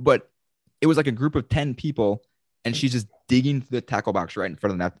 but it was like a group of 10 people, and she's just digging through the tackle box right in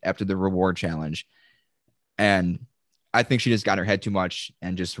front of them after the reward challenge. And I think she just got in her head too much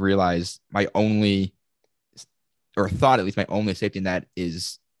and just realized my only safety net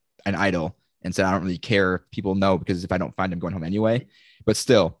is an idol, and said, I don't really care if people know, because if I don't find him, going home anyway. But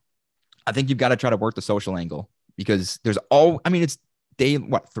still, I think you've got to try to work the social angle, because it's day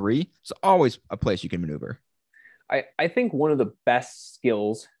 3. It's always a place you can maneuver. I think one of the best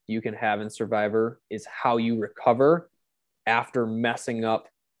skills you can have in Survivor is how you recover after messing up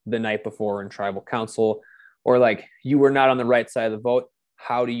the night before in Tribal Council, or like you were not on the right side of the vote.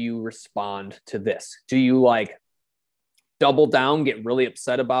 How do you respond to this? Do you like double down, get really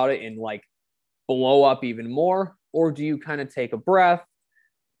upset about it, and like blow up even more? Or do you kind of take a breath,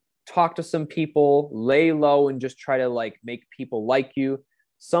 talk to some people, lay low, and just try to like make people like you?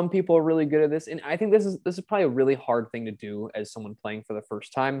 Some people are really good at this. And I think this is probably a really hard thing to do as someone playing for the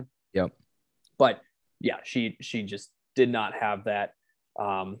first time. Yep. But yeah, she just did not have that.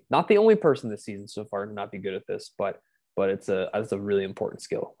 Not the only person this season so far to not be good at this, but it's a really important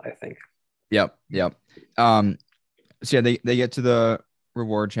skill, I think. Yep. So yeah, they get to the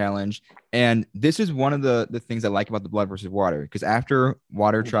reward challenge, and this is one of the things I like about the Blood versus Water, because after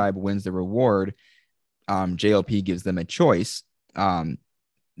Water Tribe wins the reward, JLP gives them a choice.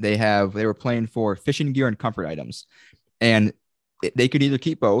 They were playing for fishing gear and comfort items, and they could either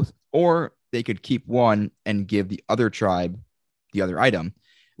keep both, or they could keep one and give the other tribe the other item,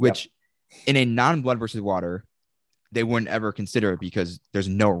 which in a non-Blood versus Water, they wouldn't ever consider it because there's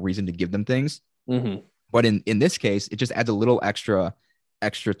no reason to give them things. Mm-hmm. But in this case, it just adds a little extra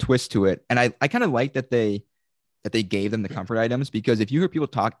twist to it. And I kind of like that they gave them the comfort items, because if you hear people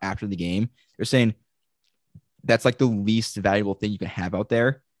talk after the game, they're saying that's like the least valuable thing you can have out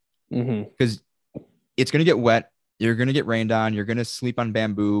there, because it's going to get wet. You're going to get rained on. You're going to sleep on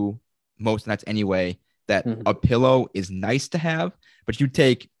bamboo most nights anyway. That a pillow is nice to have, but you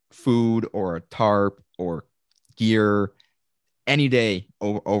take food or a tarp or gear any day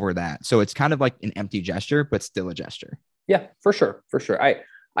over that. So it's kind of like an empty gesture, but still a gesture. Yeah, for sure. For sure. I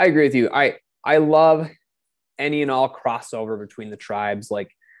agree with you. I love any and all crossover between the tribes.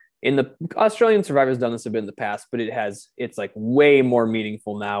 Like in the Australian Survivor's done this a bit in the past, but it's like way more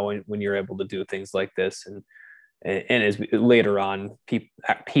meaningful now when you're able to do things like this. And as later on,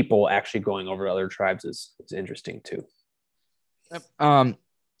 people actually going over to other tribes is interesting too. And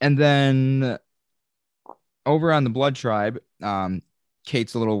then over on the Blood Tribe,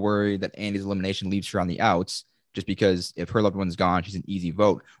 Kate's a little worried that Andy's elimination leaves her on the outs, just because if her loved one's gone, she's an easy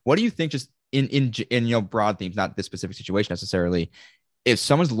vote. What do you think, just in broad themes, not this specific situation necessarily, if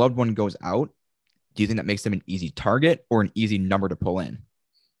someone's loved one goes out, do you think that makes them an easy target or an easy number to pull in?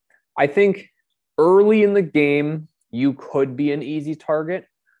 I think early in the game, you could be an easy target,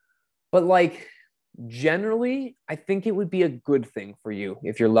 but like generally, I think it would be a good thing for you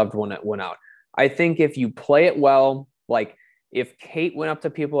if your loved one went out. I think if you play it well, like if Kate went up to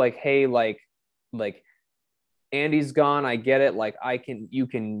people like, hey, like Andy's gone, I get it. Like you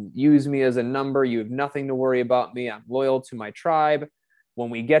can use me as a number. You have nothing to worry about me. I'm loyal to my tribe. When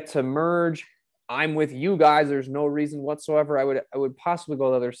we get to merge, I'm with you guys. There's no reason whatsoever I would possibly go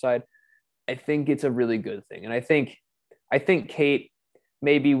to the other side. I think it's a really good thing. And I think Kate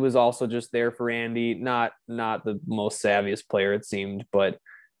maybe was also just there for Andy, not the most savviest player it seemed, but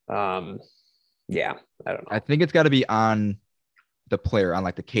yeah, I don't know. I think it's got to be on the player, on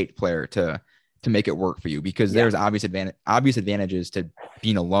like the Kate player to make it work for you, because there's obvious advantages to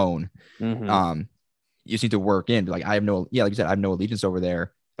being alone. You just need to work in. Like like you said, I have no allegiance over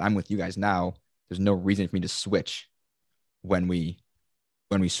there. If I'm with you guys now, there's no reason for me to switch when we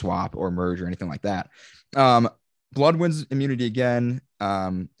swap or merge or anything like that. Blood wins immunity again.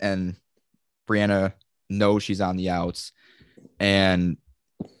 And Brianna knows she's on the outs, and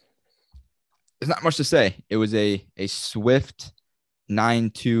there's not much to say. It was a swift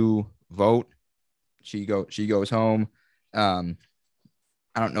 9-2 vote. She goes home. I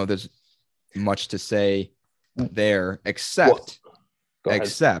don't know. There's much to say there, except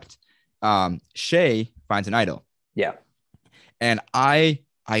Shay finds an idol. Yeah. And I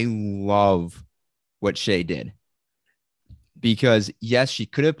love what Shay did, because yes, she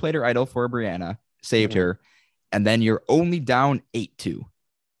could have played her idol for Brianna, saved her, and then you're only down 8-2.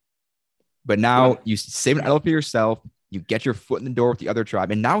 But now you save an idol for yourself. You get your foot in the door with the other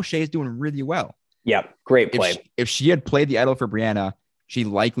tribe, and now Shay's doing really well. Yeah, great play. If she had played the idol for Brianna, she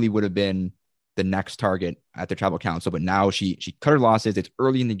likely would have been the next target at the tribal council. But now she cut her losses. It's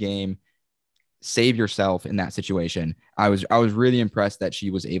early in the game. Save yourself in that situation. I was really impressed that she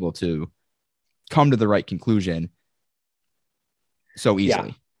was able to come to the right conclusion so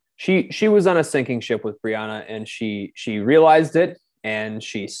easily. Yeah. She was on a sinking ship with Brianna, and she realized it, and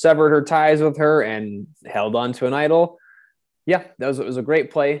she severed her ties with her and held on to an idol. Yeah, it was a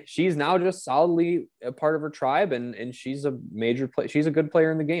great play. She's now just solidly a part of her tribe, and she's a major play. She's a good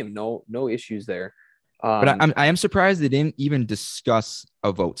player in the game. No issues there. But I am surprised they didn't even discuss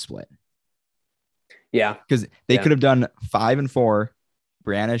a vote split. Yeah, because they could have done 5 and 4,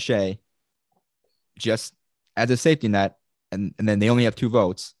 Brianna, Shay, just as a safety net, and then they only have 2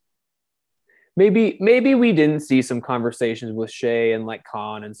 votes. Maybe we didn't see some conversations with Shay and like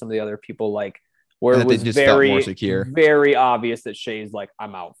Khan and some of the other people, like where it was very obvious that Shay's like,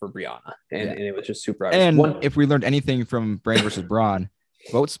 I'm out for Brianna, and it was just super obvious. And if we learned anything from Brain versus Braun,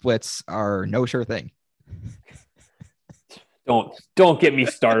 vote splits are no sure thing. Don't get me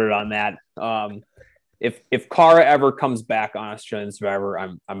started on that. If Cara ever comes back on Australian Survivor,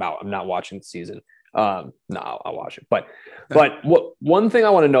 I'm out. I'm not watching the season. No, I'll watch it. But one thing I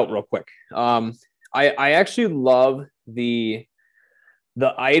want to note real quick. I actually love the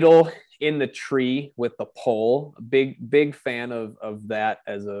idol in the tree with the pole. Big fan of that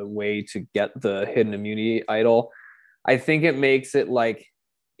as a way to get the hidden immunity idol. I think it makes it like,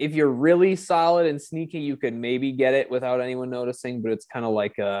 if you're really solid and sneaky, you could maybe get it without anyone noticing, but it's kind of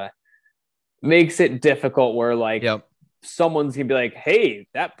like makes it difficult where like someone's gonna be like, hey,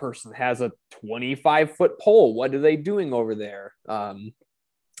 that person has a 25-foot pole. What are they doing over there? And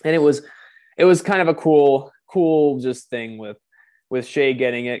it was kind of a cool just thing with Shay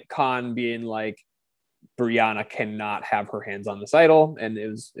getting it, Khan being like Brianna cannot have her hands on this idol, and it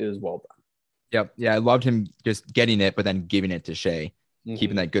was well done. Yep. Yeah. I loved him just getting it, but then giving it to Shay,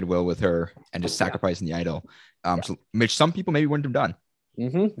 keeping Mhm. that goodwill with her and just sacrificing the idol. So, which some people maybe wouldn't have done.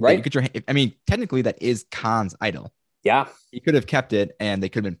 Right. You get your, I mean, technically that is Khan's idol. Yeah. He could have kept it and they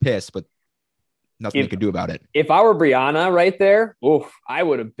could have been pissed, but nothing they could do about it. If I were Brianna right there, I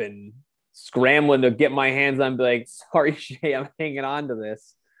would have been scrambling to get my hands on, be like, sorry, Shay, I'm hanging on to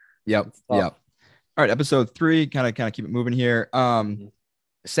this. Yep. All right. Episode 3, kind of keep it moving here.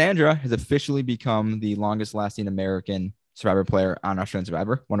 Sandra has officially become the longest lasting American Survivor player on Australian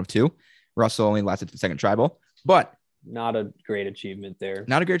Survivor, one of 2. Russell only lasted to the second tribal, but not a great achievement there.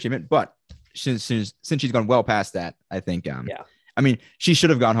 Not a great achievement, but since she's gone well past that, I think, I mean, she should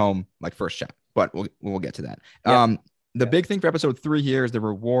have gone home like first shot, but we'll get to that. The big thing for episode 3 here is the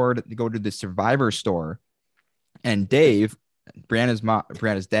reward to go to the Survivor store, and Dave,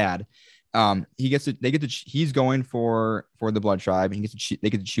 Brianna's dad, he's going for the blood tribe. They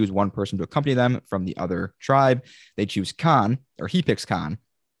get to choose one person to accompany them from the other tribe. They choose Khan, or he picks Khan,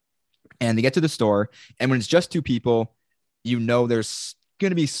 and they get to the store. And when it's just 2 people, there's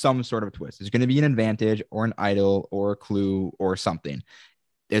going to be some sort of twist. There's going to be an advantage or an idol or a clue or something.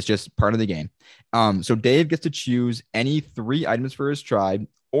 It's just part of the game. So Dave gets to choose any 3 items for his tribe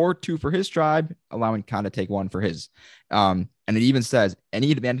or 2 for his tribe, allowing Khan to take 1 for his. And it even says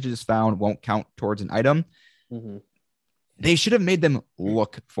any advantages found won't count towards an item. They should have made them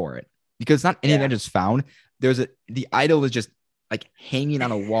look for it, because not any advantages found. The idol is just like hanging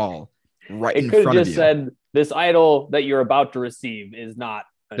on a wall right in front of you. It could have just said, this idol that you're about to receive is not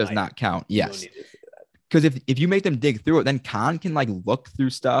does not count. Yes. Because if you make them dig through it, then Khan can like look through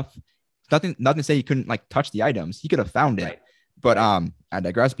stuff. Nothing to say he couldn't like touch the items. He could have found it. Right. But I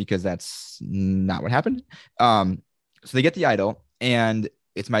digress, because that's not what happened. So they get the idol, and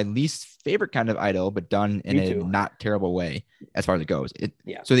it's my least favorite kind of idol, but done in a not terrible way as far as it goes.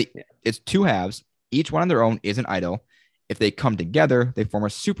 It's 2 halves. Each one on their own is an idol. If they come together, they form a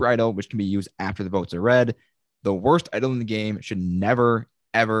super idol, which can be used after the votes are read. The worst idol in the game should never,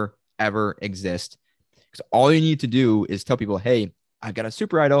 ever, ever exist. Because all you need to do is tell people, hey, I've got a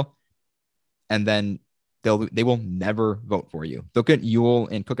super idol. And then they will never vote for you. Look at Yule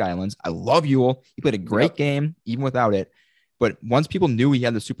in Cook Islands. I love Yule. He played a great game, even without it. But once people knew he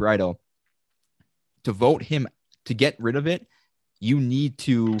had the super idol, to vote him, to get rid of it, you need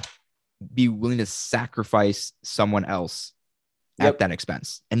to be willing to sacrifice someone else at that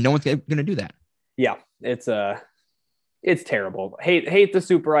expense. And no one's going to do that. Yeah, it's terrible. Hate the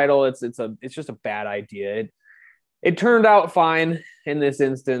super idol. It's just a bad idea. It turned out fine in this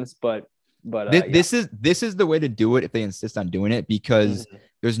instance, but this is the way to do it if they insist on doing it, because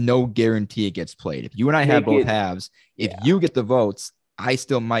there's no guarantee it gets played. If you and I have both halves, if you get the votes, I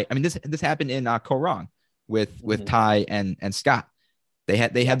still might. I mean, this happened in Korong with Ty and Scott. They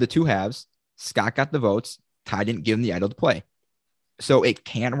had the 2 halves. Scott got the votes. Ty didn't give him the idol to play. So it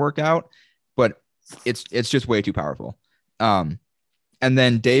can work out, but it's just way too powerful. And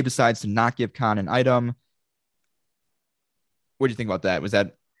then Dave decides to not give Khan an item. What do you think about that? Was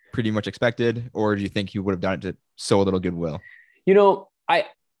that pretty much expected, or do you think he would have done it to sow a little goodwill?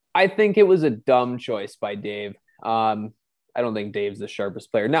 I think it was a dumb choice by Dave. I don't think Dave's the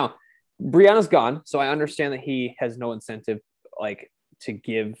sharpest player. Now, Brianna's gone, so I understand that he has no incentive to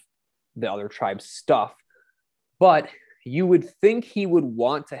give the other tribe stuff. But you would think he would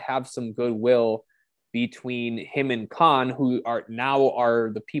want to have some goodwill between him and Khan, who are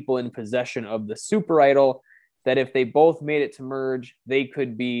the people in possession of the super idol, that if they both made it to merge, they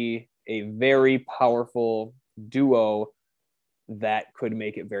could be a very powerful duo that could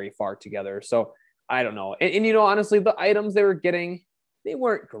make it very far together. So I don't know. And honestly, the items they were getting, they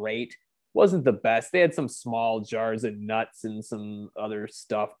weren't great. Wasn't the best. They had some small jars of nuts and some other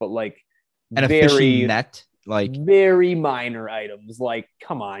stuff, but a fishing net, very minor items.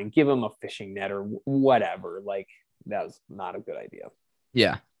 Come on, give him a fishing net or whatever. That was not a good idea.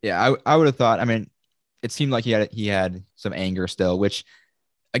 Yeah. I would have thought. I mean, it seemed like he had some anger still, which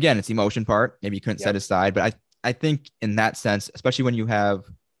again, it's the emotion part. Maybe you couldn't set aside, but I think in that sense, especially when you have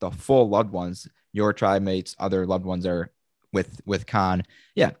the full loved ones, your tribe mates, other loved ones are with Khan.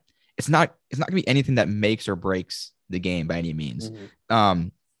 Yeah. It's not going to be anything that makes or breaks the game by any means.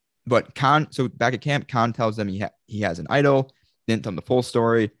 But Khan, so back at camp, Khan tells them he has an idol, didn't tell them the full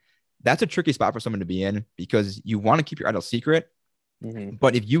story. That's a tricky spot for someone to be in, because you want to keep your idol secret.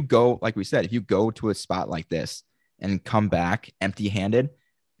 But if you go, like we said, if you go to a spot like this and come back empty-handed,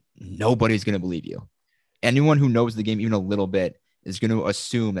 nobody's going to believe you. Anyone who knows the game even a little bit is going to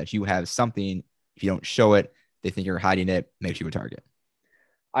assume that you have something. If you don't show it, they think you're hiding it, makes you a target.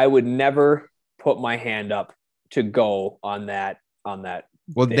 I would never put my hand up to go on that.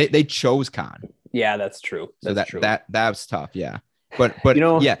 Well, thing. they chose Khan. Yeah, that's true. That's So true. that's tough. Yeah. But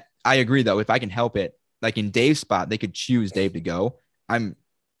yeah, I agree though. If I can help it, like in Dave's spot, they could choose Dave to go. I'm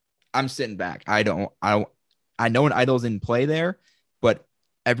sitting back. I know an idol's in play there, but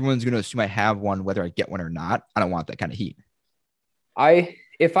everyone's going to assume I have one, whether I get one or not. I don't want that kind of heat.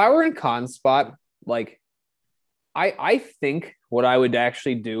 If I were in Khan's spot, like I think what I would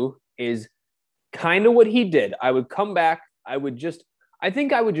actually do is kind of what he did. I would come back. I would just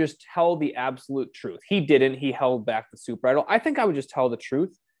tell the absolute truth. He didn't. He held back the super idol. I think I would just tell the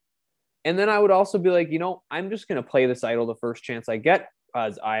truth. And then I would also be like, I'm just going to play this idol the first chance I get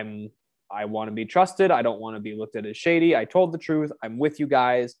because I want to be trusted. I don't want to be looked at as shady. I told the truth. I'm with you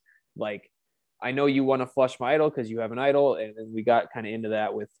guys. Like, I know you want to flush my idol because you have an idol. And then we got kind of into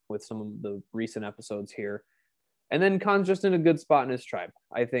that with some of the recent episodes here. And then Khan's just in a good spot in his tribe.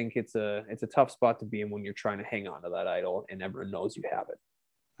 I think it's a tough spot to be in when you're trying to hang on to that idol and everyone knows you have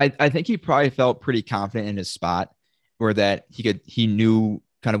it. I think he probably felt pretty confident in his spot where that he knew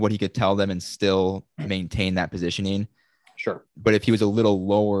kind of what he could tell them and still maintain that positioning. Sure. But if he was a little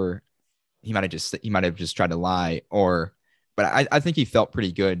lower, he might have just tried to lie but I think he felt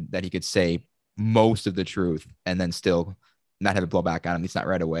pretty good that he could say most of the truth and then still not have it blow back on him. At least not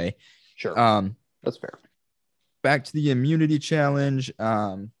right away. Sure. That's fair. Back to the immunity challenge.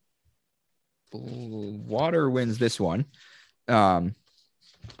 Water wins this one.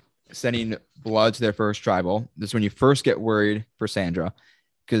 Sending blood to their first tribal. This is when you first get worried for Sandra,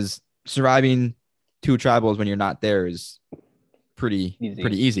 because surviving 2 tribals when you're not there is pretty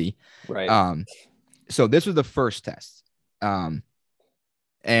easy. Right. So this was the first test. And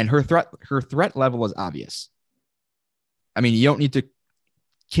her threat level was obvious. I mean, you don't need to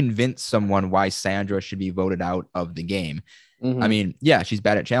convince someone why Sandra should be voted out of the game. Mm-hmm. I mean, yeah, she's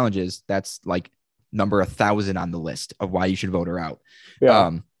bad at challenges. That's like number 1,000 on the list of why you should vote her out.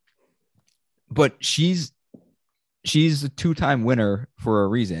 Yeah. But she's a 2-time winner for a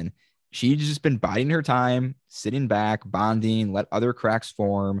reason. She's just been biding her time, sitting back, bonding, let other cracks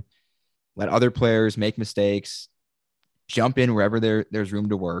form, let other players make mistakes, jump in wherever there's room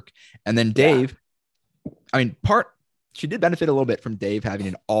to work. And then Dave, I mean, she did benefit a little bit from Dave having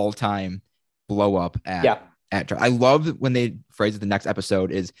an all-time blow up at I love when they phrase it the next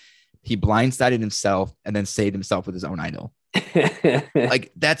episode is he blindsided himself and then saved himself with his own idol.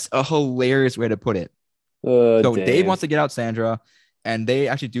 Like, that's a hilarious way to put it. So Dave wants to get out Sandra, and they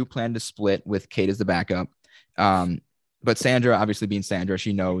actually do plan to split with Kate as the backup. But Sandra, obviously being Sandra,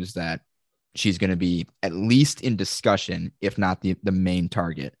 she knows that she's going to be at least in discussion, if not the main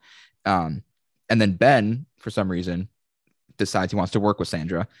target. And then Ben, for some reason, decides he wants to work with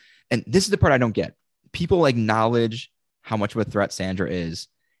Sandra. And this is the part I don't get. People acknowledge how much of a threat Sandra is,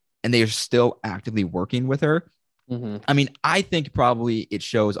 and they are still actively working with her. Mm-hmm. I mean, I think probably it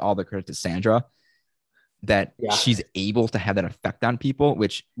shows all the credit to Sandra that she's able to have that effect on people,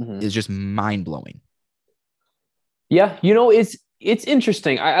 which is just mind blowing. Yeah. It's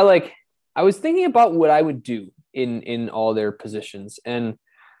interesting. I was thinking about what I would do in all their positions, and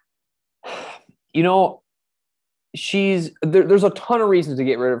there's a ton of reasons to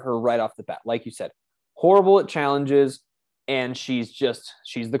get rid of her right off the bat. Like you said, horrible at challenges, and she's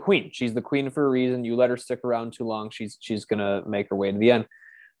the queen. She's the queen for a reason. You let her stick around too long, she's gonna make her way to the end.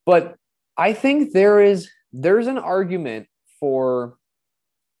 But I think there's an argument for,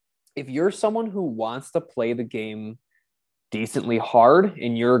 if you're someone who wants to play the game decently hard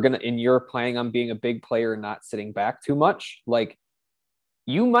and you're planning on being a big player and not sitting back too much, like,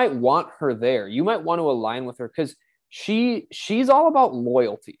 you might want her there. You might want to align with her because she's all about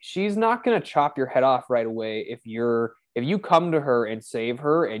loyalty. She's not going to chop your head off right away if you come to her and save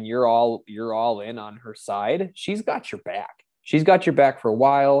her and you're all in on her side. She's got your back. She's got your back for a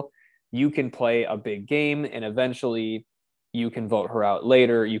while. You can play a big game, and eventually you can vote her out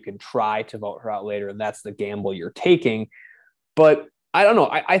later. You can try to vote her out later, and that's the gamble you're taking. But I don't know.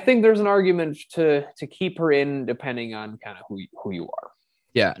 I think there's an argument to keep her in, depending on kind of who you are.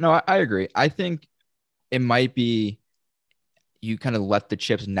 Yeah, no, I agree. I think it might be you kind of let the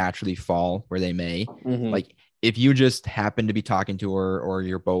chips naturally fall where they may. Mm-hmm. Like, if you just happen to be talking to her, or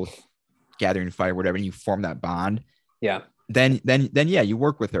you're both gathering fire, whatever, and you form that bond. Yeah. Then yeah, you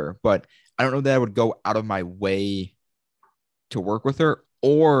work with her. But I don't know that I would go out of my way to work with her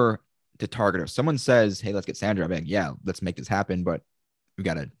or to target her. If someone says, "Hey, let's get Sandra," I'm like, yeah, let's make this happen, but we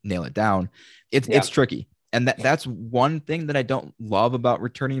got to nail it down. It's tricky. And that's one thing that I don't love about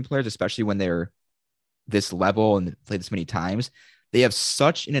returning players, especially when they're this level and play this many times. They have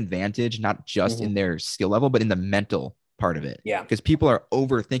such an advantage, not just in their skill level, but in the mental part of it. Yeah. Because people are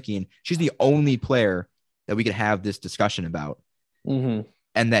overthinking. She's the only player that we could have this discussion about. Mm-hmm.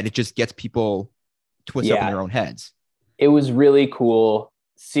 And that it just gets people twisted up in their own heads. It was really cool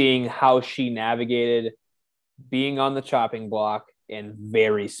seeing how she navigated being on the chopping block and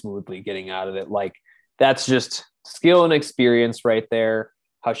very smoothly getting out of it. Like, that's just skill and experience right there.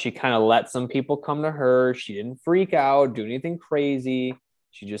 How she kind of let some people come to her. She didn't freak out, do anything crazy.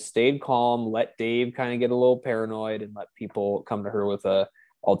 She just stayed calm, let Dave kind of get a little paranoid, and let people come to her with a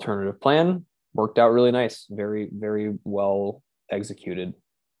alternative plan. Worked out really nice. Very, very well executed.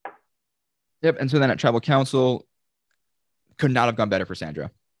 Yep. And so then at Tribal Council, could not have gone better for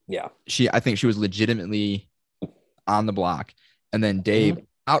Sandra. Yeah. I think she was legitimately on the block. And then Dave,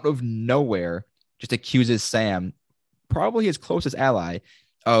 out of nowhere, just accuses Sam, probably his closest ally,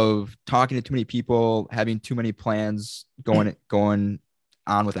 of talking to too many people, having too many plans going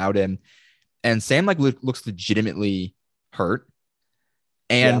on without him. And Sam like looks legitimately hurt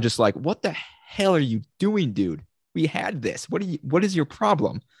and just like, what the hell are you doing, dude? We had this. What is your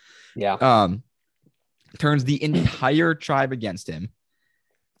problem? Yeah. Turns the entire tribe against him,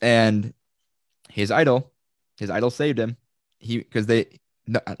 and his idol saved him. Because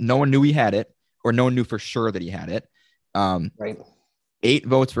no one knew he had it, or no one knew for sure that he had it. Right. 8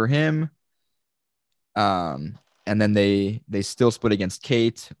 votes for him. And then they still split against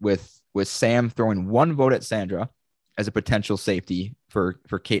Kate with Sam throwing 1 vote at Sandra as a potential safety for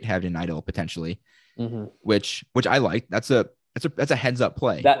Kate having an idol potentially, which I like. That's a heads up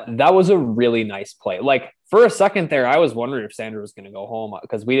play. That was a really nice play. Like, for a second there, I was wondering if Sandra was going to go home,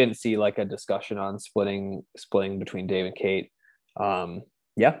 because we didn't see like a discussion on splitting between Dave and Kate. Yeah,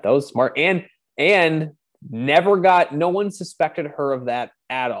 that was smart. And no one suspected her of that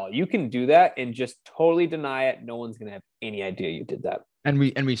at all. You can do that and just totally deny it. No one's going to have any idea you did that. And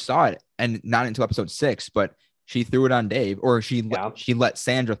we saw it, and not until episode 6, but she threw it on Dave, or she let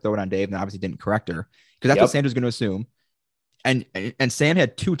Sandra throw it on Dave, and obviously didn't correct her, because that's what Sandra's going to assume. And Sam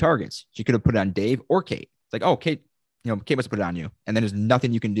had 2 targets. She could have put it on Dave or Kate. It's like, oh, Kate, Kate must put it on you. And then there's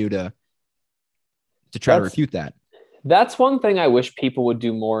nothing you can do to try to refute that. That's one thing I wish people would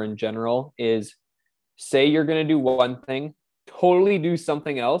do more in general, is say you're going to do one thing, totally do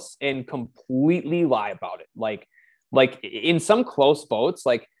something else, and completely lie about it. Like in some close votes,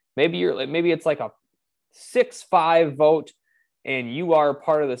 like maybe it's like a 6-5 vote, and you are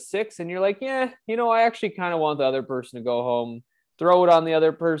part of the 6, and you're like, yeah, I actually kind of want the other person to go home, throw it on the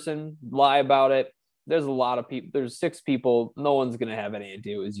other person, lie about it. There's a lot of people, there's 6 people. No one's going to have any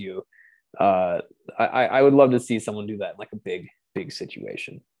idea it was you. I would love to see someone do that in like a big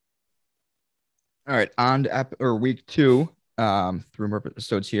situation. All right. On to week 2, 3 more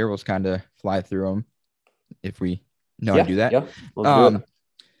episodes here. We'll just kind of fly through them if we know how to do that. Yeah. Let's do it.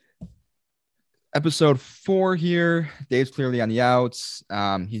 Episode 4 here. Dave's clearly on the outs.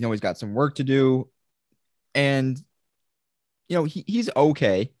 He's always got some work to do. And, he's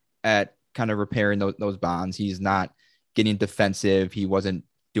okay at kind of repairing those bonds. He's not getting defensive. He wasn't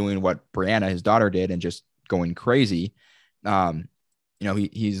doing what Brianna, his daughter, did and just going crazy.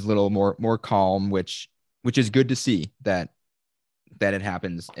 He's a little more calm, which is good to see that it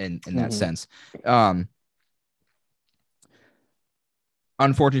happens in that sense.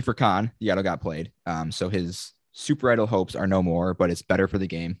 Unfortunately for Khan, the idol got played. So his super idol hopes are no more, but it's better for the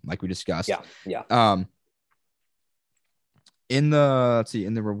game, like we discussed. Yeah. In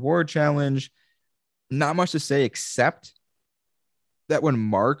the reward challenge, not much to say except that when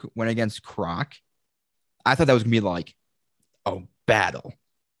Mark went against Croc, I thought that was gonna be like a battle,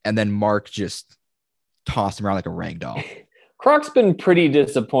 and then Mark just tossed him around like a rag doll. Croc's been pretty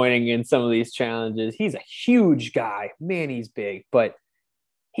disappointing in some of these challenges. He's a huge guy, man. He's big, but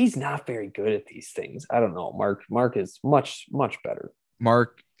he's not very good at these things. I don't know. Mark is much better.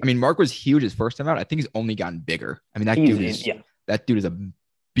 Mark was huge his first time out. I think he's only gotten bigger. That dude is a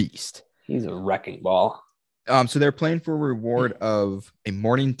beast. He's a wrecking ball. So they're playing for a reward of a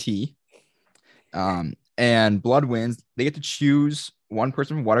morning tea. And Blood wins. They get to choose one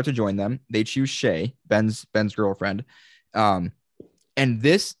person from Water to join them. They choose Shay, Ben's girlfriend. And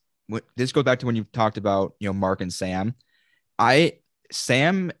this goes back to when you talked about, Mark and Sam.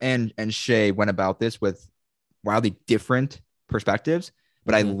 Sam and Shay went about this with wildly different perspectives,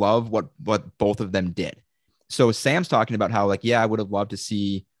 but I love what both of them did. So Sam's talking about how, like, yeah, I would have loved to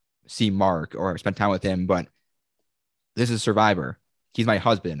see Mark or spend time with him, but this is Survivor. He's my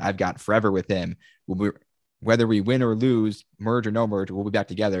husband. I've got forever with him. Whether we win or lose, merge or no merge, we'll be back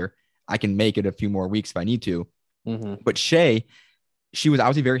together. I can make it a few more weeks if I need to. But Shay, she was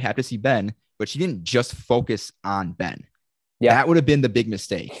obviously very happy to see Ben, but she didn't just focus on Ben. Yeah. That would have been the big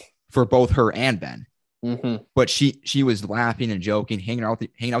mistake for both her and Ben. Mm-hmm. but she was laughing and joking, hanging out with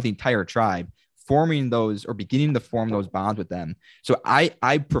the entire tribe, forming those or beginning to form those bonds with them. So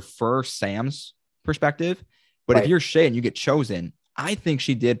I prefer Sam's perspective, but if Right. you're Shay and you get chosen, I think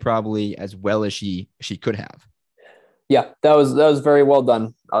she did probably as well as she could have. Yeah, that was very well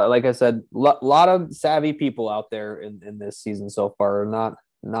done. Like I said, lot of savvy people out there in this season so far.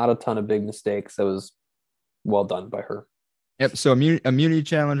 Not a ton of big mistakes. That was well done by her. Yep. So immunity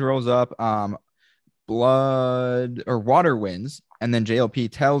challenge rolls up. Blood or water wins, and then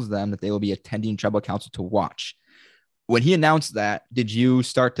JLP tells them that they will be attending Tribal Council to watch. When he announced that, did you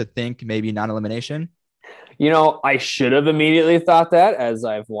start to think maybe non-elimination? I should have immediately thought that, as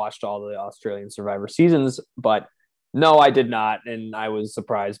I've watched all the Australian Survivor seasons, but no, I did not, and I was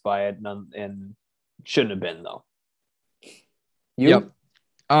surprised by it, and shouldn't have been though. You?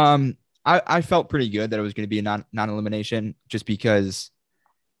 Yep. I felt pretty good that it was going to be a non-elimination just because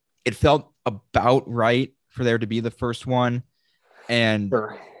it felt about right for there to be the first one. And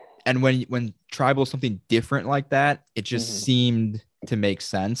Sure. and when tribal something different like that, it just seemed to make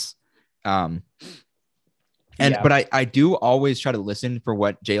sense. But I do always try to listen for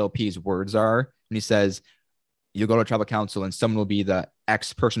what JLP's words are when he says you'll go to tribal council and someone will be the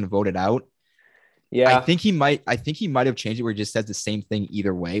X person voted out. Yeah. I think he might have changed it where he just says the same thing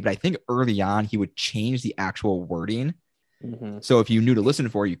either way, but I think early on he would change the actual wording. Mm-hmm. So if you knew to listen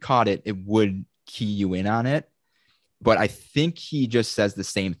for, you caught it, it would key you in on it. But I think he just says the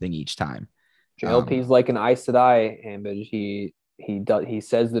same thing each time. JLP's like an Aes Sedai, Hambidge. He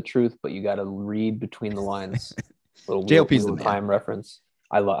says the truth, but you got to read between the lines. JLP's the time reference.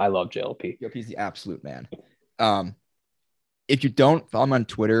 I love JLP. JLP's the absolute man. If you don't follow him on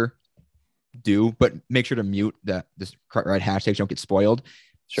Twitter, but make sure to mute this right hashtags so you don't get spoiled.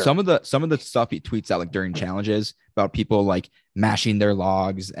 Sure. Some of the stuff he tweets out like during challenges about people like mashing their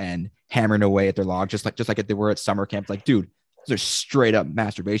logs and hammering away at their logs, just like they were at summer camp. Like, dude, those are straight up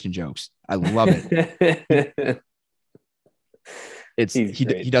masturbation jokes. I love it.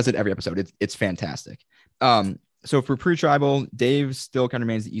 He does it every episode. It's fantastic. So for pre-tribal, Dave still kind of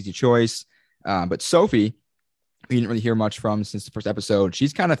remains the easy choice. But Sophie, we didn't really hear much from since the first episode.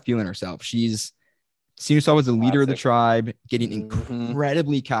 She's kind of feeling herself. She's seen herself as the leader of the tribe, getting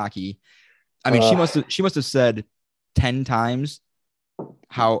incredibly cocky. I mean, she must have said 10 times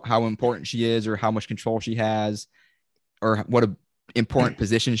how important she is, or how much control she has, or what a important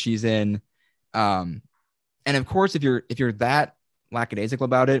position she's in. And of course, if you're that lackadaisical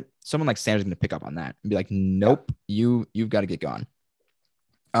about it, someone like Sandra's going to pick up on that and be like, nope, you've got to get gone.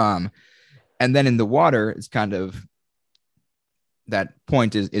 And then in the water, it's kind of that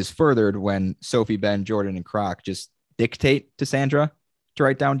point is furthered when Sophie, Ben, Jordan, and Croc just dictate to Sandra to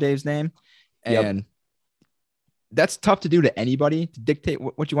write down Dave's name. And that's tough to do to anybody, to dictate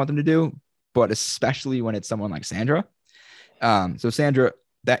what you want them to do, but especially when it's someone like Sandra. So Sandra,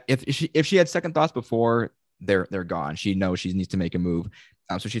 that if she had second thoughts before, they're gone. She knows she needs to make a move.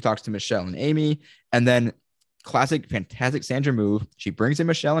 So she talks to Michelle and Amy, and then classic, fantastic Sandra move. She brings in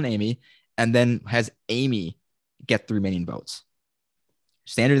Michelle and Amy, and then has Amy get the remaining votes.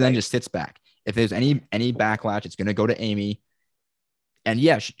 Sandra then just sits back. If there's any backlash, it's going to go to Amy. And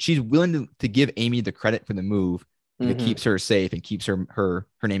yeah, she's willing to give Amy the credit for the move if it keeps her safe and keeps her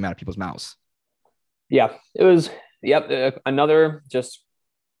name out of people's mouths. Yeah, it was. Another just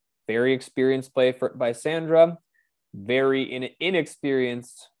very experienced play by Sandra. Very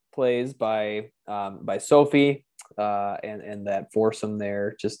inexperienced plays by Sophie, and that foursome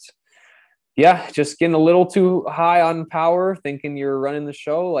there. Just getting a little too high on power, thinking you're running the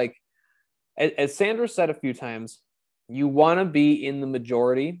show. Like as Sandra said a few times, you want to be in the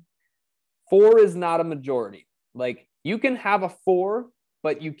majority. 4 is not a majority. Like you can have a 4,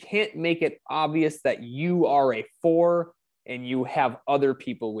 but you can't make it obvious that you are a 4 and you have other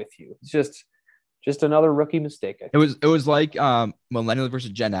people with you. It's just another rookie mistake. It was like Millennials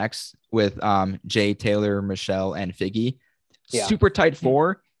versus Gen X with Jay, Taylor, Michelle, and Figgy. Yeah. Super tight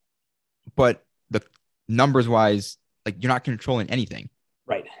 4, but the numbers wise, like you're not controlling anything.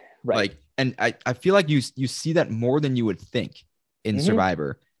 Right. Like, and I feel like you see that more than you would think in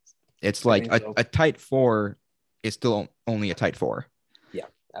Survivor. It's like a tight 4 is still only a tight 4. Yeah,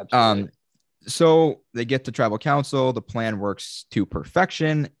 absolutely. So they get to tribal council. The plan works to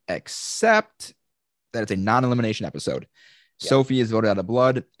perfection, except that it's a non-elimination episode. Yeah. Sophie is voted out of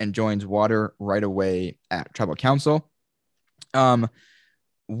blood and joins water right away at tribal council.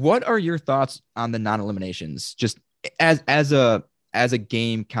 What are your thoughts on the non-eliminations? Just as a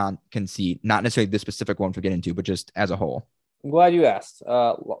game conceit, not necessarily this specific one to get into, but just as a whole. I'm glad you asked.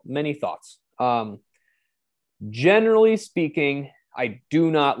 Many thoughts. Generally speaking, I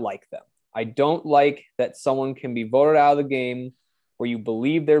do not like them. I don't like that someone can be voted out of the game where you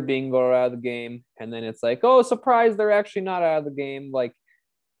believe they're being voted out of the game. And then it's like, oh, surprise, they're actually not out of the game. Like,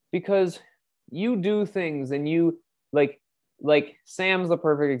 because you do things and you like Sam's the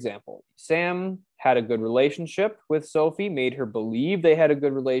perfect example. Sam had a good relationship with Sophie, made her believe they had a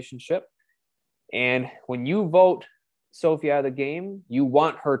good relationship. And when you vote Sophie out of the game, you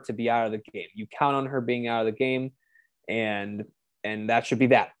want her to be out of the game. You count on her being out of the game, and that should be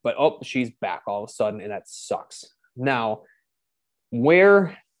that. But she's back all of a sudden, and that sucks. Now,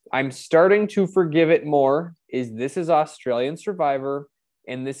 where I'm starting to forgive it more is this is Australian Survivor,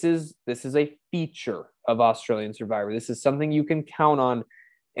 and this is a feature of Australian Survivor. This is something you can count on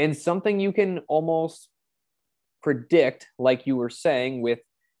and something you can almost predict, like you were saying,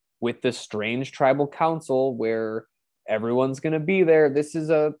 with the strange tribal council where everyone's going to be there. This is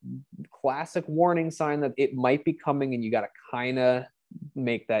a classic warning sign that it might be coming, and you got to kind of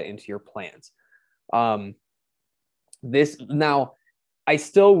make that into your plans. Now, I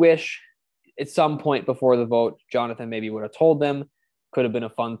still wish at some point before the vote, Jonathan maybe would have told them. Could have been a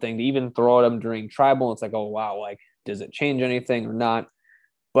fun thing to even throw at them during tribal. It's like, oh, wow, like, does it change anything or not?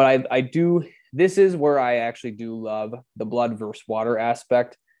 But I do, this is where I actually do love the blood versus water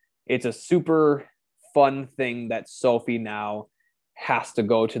aspect. It's a super fun thing that Sophie now has to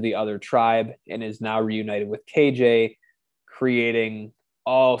go to the other tribe and is now reunited with KJ, creating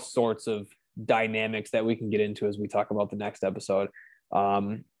all sorts of dynamics that we can get into as we talk about the next episode.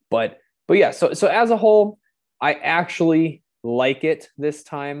 But yeah, so as a whole, I actually like it this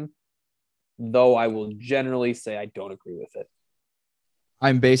time, though I will generally say I don't agree with it.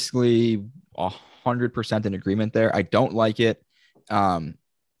 I'm basically 100% in agreement there. I don't like it.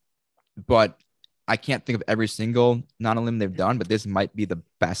 But I can't think of every single non-elim they've done, but this might be the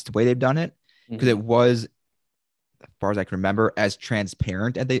best way they've done it because it was, as far as I can remember, as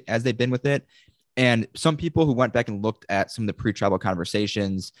transparent as they've been with it. And some people who went back and looked at some of the pre-tribal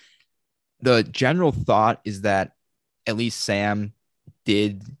conversations, the general thought is that at least Sam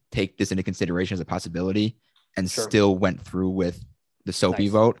did take this into consideration as a possibility and still went through with the Sophie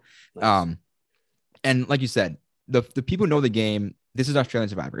vote. Nice. And like you said, the people who know the game, this is Australian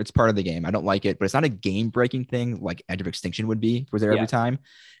Survivor. It's part of the game. I don't like it, but it's not a game-breaking thing like Edge of Extinction would be. Was there every time?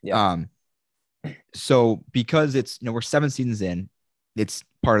 Yeah. So because it's, we're 7 seasons in, it's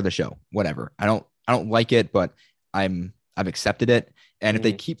part of the show. Whatever. I don't like it, but I've accepted it. And if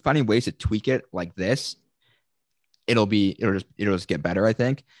they keep finding ways to tweak it like this, it'll just get better, I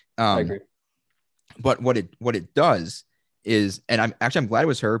think. I agree. But what it does is, and I'm glad it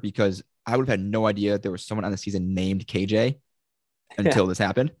was her because I would have had no idea there was someone on the season named KJ until this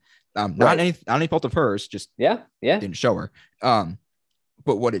happened. Not any fault of hers, just didn't show her. But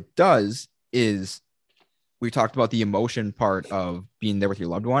what it does is we talked about the emotion part of being there with your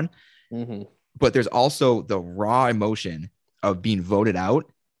loved one, but there's also the raw emotion of being voted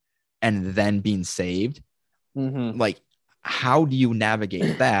out and then being saved. Like, how do you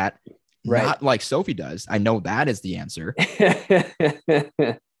navigate that? Right. Not like Sophie does. I know that is the answer.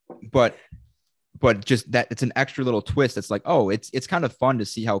 but just that it's an extra little twist. It's like, oh, it's kind of fun to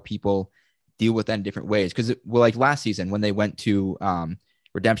see how people deal with that in different ways. Because like last season when they went to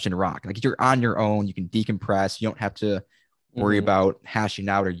Redemption Rock, like you're on your own, you can decompress. You don't have to worry about hashing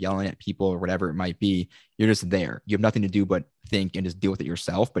out or yelling at people or whatever it might be. You're just there. You have nothing to do but think and just deal with it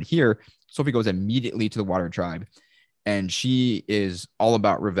yourself. But here, Sophie goes immediately to the Water Tribe, and she is all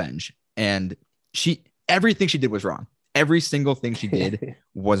about revenge. And everything she did was wrong. Every single thing she did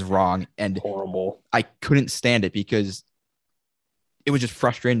was wrong and horrible. I couldn't stand it because it was just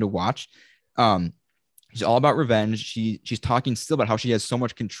frustrating to watch. She's all about revenge. She's talking still about how she has so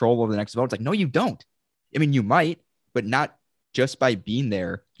much control over the next vote. It's like, no, you don't. I mean, you might, but not just by being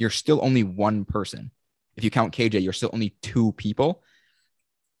there. You're still only one person. If you count KJ, you're still only 2 people.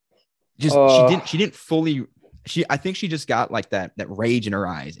 She didn't fully. I think she just got like that rage in her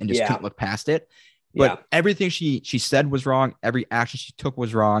eyes and just couldn't look past it. But everything she said was wrong. Every action she took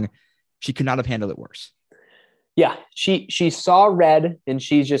was wrong. She could not have handled it worse. Yeah, she saw red and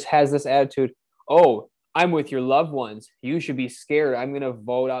she just has this attitude. Oh, I'm with your loved ones. You should be scared. I'm gonna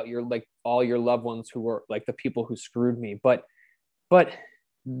vote out all your loved ones who were like the people who screwed me. But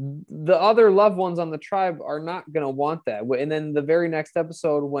the other loved ones on the tribe are not gonna want that. And then the very next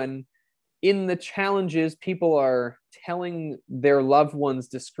episode, when in the challenges, people are telling their loved ones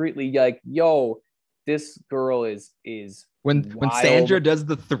discreetly, like, yo, this girl is when Sandra does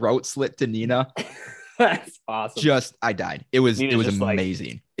the throat slit to Nina. That's awesome. I died. It was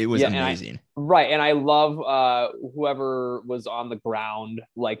amazing. It was amazing. Right. And I love whoever was on the ground,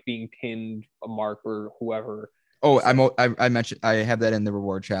 like being pinned, a mark or whoever. Oh, So, I mentioned I have that in the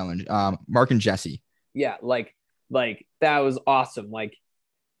reward challenge. Mark and Jesse. yeah, like that was awesome. Like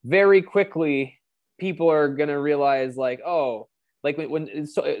very quickly, people are gonna realize like, oh, like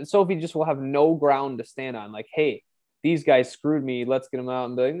Sophie just will have no ground to stand on. Like, hey, these guys screwed me. Let's get them out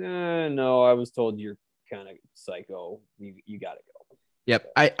and be like, no, I was told you're kind of psycho. You gotta go.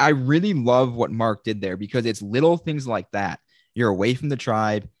 Yep. I really love what Mark did there because it's little things like that. You're away from the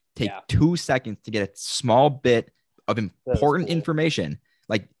tribe. Take Yeah, 2 seconds to get a small bit of that was important cool. information.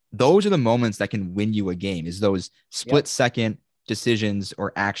 Like those are the moments that can win you a game, is those split second decisions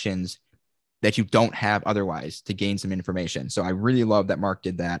or actions that you don't have otherwise to gain some information. So I really love that Mark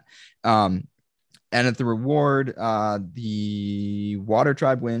did that. And at the reward, the Water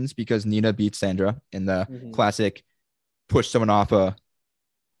Tribe wins because Nina beats Sandra in the classic push someone off a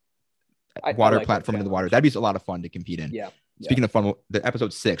water like platform into the water. That'd be a lot of fun to compete in. Yeah. Speaking of fun, the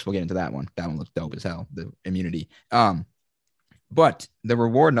episode 6, we'll get into that one. That one looks dope as hell. The immunity. But the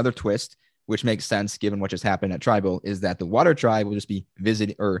reward, another twist, which makes sense given what just happened at Tribal, is that the Water Tribe will just be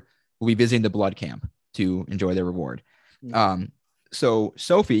visiting the blood camp to enjoy their reward. So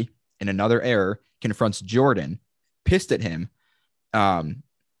Sophie, in another error, confronts Jordan, pissed at him.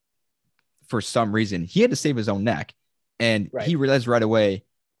 For some reason, he had to save his own neck, and he realized right away,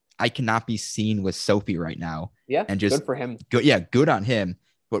 I cannot be seen with Sophie right now. Yeah, and just good for him. Good, yeah, good on him.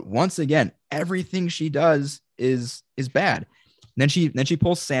 But once again, everything she does is bad. And then she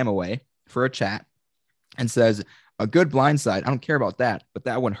pulls Sam away for a chat and says, "A good blindside. I don't care about that, but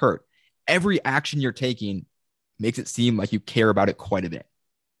that one hurt. Every action you're taking makes it seem like you care about it quite a bit."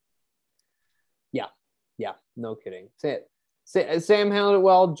 Yeah, no kidding. Sam handled it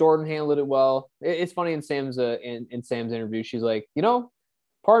well. Jordan handled it well. It's funny in Sam's interview, she's like,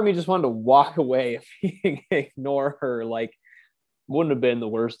 part of me just wanted to walk away if ignore her. Like, wouldn't have been the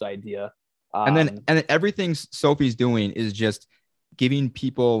worst idea. And then everything Sophie's doing is just giving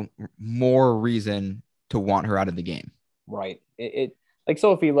people more reason to want her out of the game. Right. It like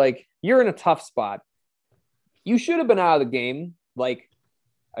Sophie, like you're in a tough spot. You should have been out of the game. Like,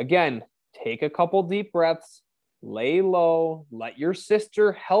 again, take a couple deep breaths, lay low, let your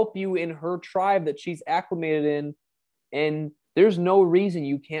sister help you in her tribe that she's acclimated in. And there's no reason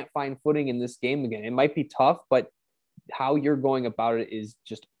you can't find footing in this game again. It might be tough, but how you're going about it is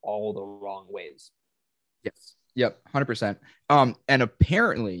just all the wrong ways. Yes. Yep. 100%. And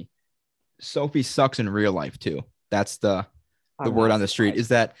apparently Sophie sucks in real life too. That's the word on the street, is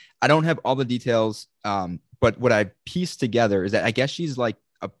that I don't have all the details. But what I pieced together is that I guess she's like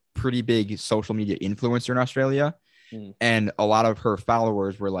a pretty big social media influencer in Australia. And a lot of her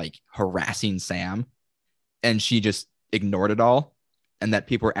followers were like harassing Sam, and she just ignored it all. And that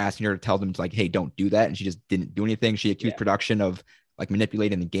people were asking her to tell them to like, hey, don't do that. And she just didn't do anything. She accused production of like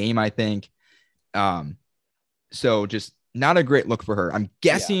manipulating the game, I think. So just not a great look for her. I'm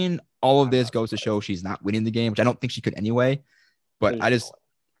guessing all of this goes to show she's not winning the game, which I don't think she could anyway. But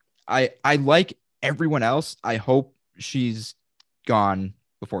I like everyone else. I hope she's gone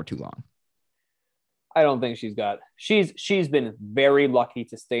before too long. I don't think she's been very lucky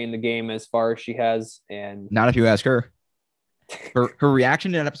to stay in the game as far as she has. And not if you ask her. Her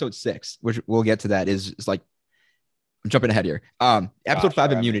reaction in episode 6, which we'll get to that, is like, I'm jumping ahead here. Episode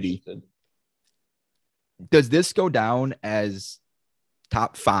 5, immunity. Does this go down as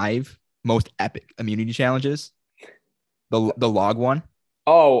top 5 most epic immunity challenges? The log one.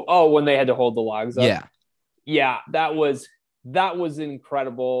 Oh, when they had to hold the logs up. Yeah, that was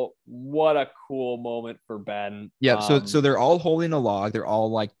incredible. What a cool moment for Ben. Yeah. So they're all holding a log. They're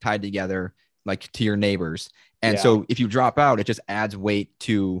all like tied together, like to your neighbors. And so if you drop out, it just adds weight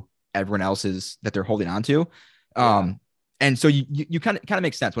to everyone else's that they're holding on to. And so you kind of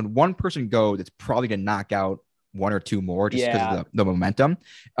makes sense. When one person goes, it's probably going to knock out one or two more just because of the momentum.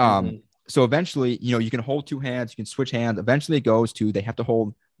 So eventually, you can hold 2 hands, you can switch hands. Eventually it goes to, they have to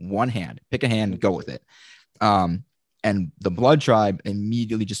hold one hand, pick a hand and go with it. And the Blood Tribe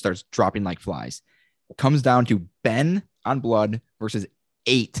immediately just starts dropping like flies. It comes down to Ben on Blood versus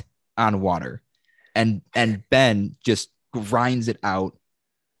 8 on Water. And Ben just grinds it out,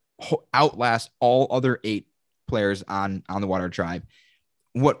 outlasts all other 8 players on the Water Tribe.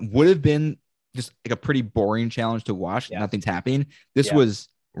 What would have been just like a pretty boring challenge to watch, nothing's happening. This was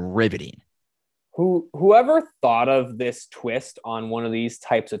riveting. Whoever thought of this twist on one of these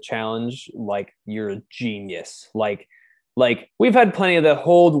types of challenge, like, you're a genius. Like we've had plenty of the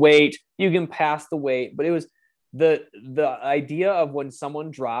hold weight, you can pass the weight, but it was the idea of when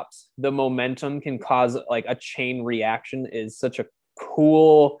someone drops, the momentum can cause like a chain reaction is such a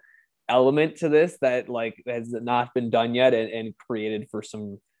cool element to this that like has not been done yet and created for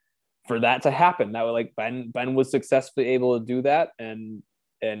some for that to happen. That was like Ben was successfully able to do that. And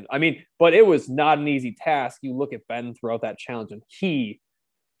I mean, but it was not an easy task. You look at Ben throughout that challenge, and he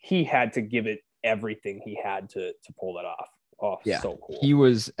had to give it everything he had to pull that off. Oh, Yeah. so cool. He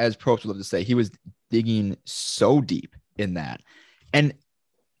was, as pros would love to say, he was digging so deep in that. And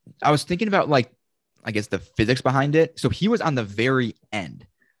I was thinking about, like, I guess the physics behind it. So he was on the very end.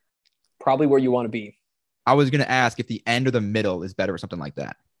 Probably where you want to be. I was going to ask if the end or the middle is better or something like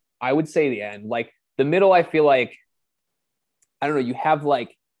that. I would say the end. Like the middle, I feel like, I don't know, you have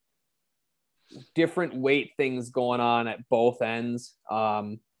like different weight things going on at both ends.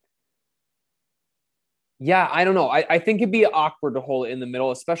 Yeah, I don't know. I think it'd be awkward to hold it in the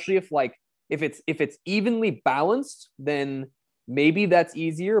middle, especially if it's evenly balanced, then maybe that's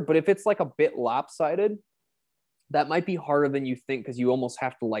easier. But if it's like a bit lopsided, that might be harder than you think, because you almost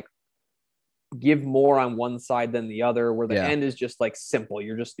have to like give more on one side than the other, where the end is just like simple.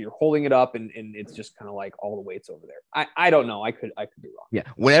 You're holding it up and it's just kind of like all the weights over there. I don't know. I could be wrong. Yeah.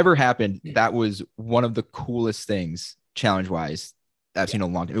 Whatever happened, that was one of the coolest things challenge wise I've seen in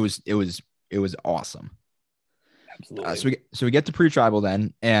a long time. It was awesome. Absolutely. So we get to pre-tribal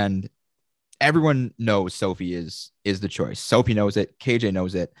then, and everyone knows Sophie is the choice. Sophie knows it. KJ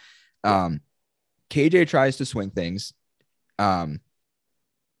knows it. KJ tries to swing things.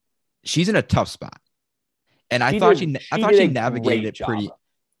 She's in a tough spot, and I thought she navigated it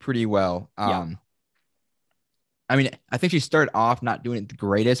pretty well. I mean, I think she started off not doing it the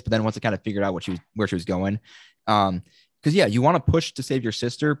greatest, but then once I kind of figured out where she was going, because you want to push to save your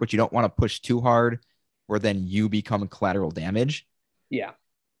sister, but you don't want to push too hard, where then you become collateral damage. Yeah.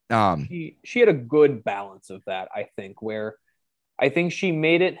 She had a good balance of that, I think, where I think she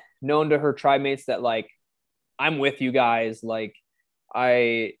made it known to her tribe mates that, like, I'm with you guys. Like,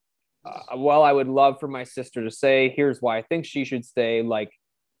 while I would love for my sister to say, here's why I think she should stay, like,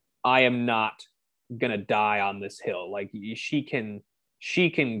 I am not going to die on this hill. Like, she can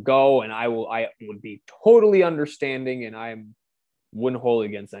go, and I would be totally understanding, and I wouldn't hold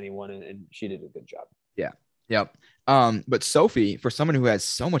against anyone. And she did a good job. Yeah. Yep. But Sophie, for someone who has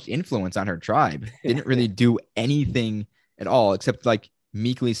so much influence on her tribe, didn't really do anything at all, except like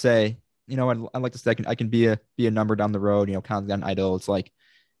meekly say, you know, I'd like to say I can be a number down the road, you know, count on idol. It's like,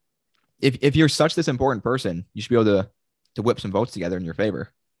 if you're such this important person, you should be able to whip some votes together in your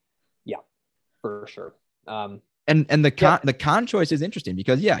favor. Yeah, for sure. And the con choice is interesting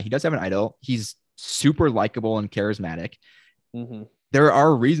because he does have an idol. He's super likable and charismatic. Mm-hmm. There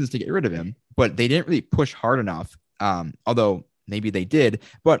are reasons to get rid of him, but they didn't really push hard enough. Although maybe they did.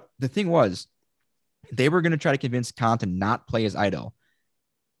 But the thing was, they were going to try to convince Khan to not play his idol.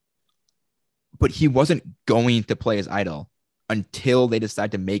 But he wasn't going to play his idol until they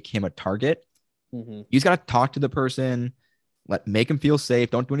decide to make him a target. Mm-hmm. You just got to talk to the person, make him feel safe.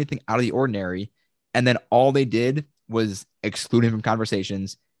 Don't do anything out of the ordinary. And then all they did was exclude him from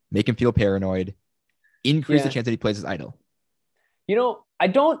conversations, make him feel paranoid, increase the chance that he plays his idol. You know, I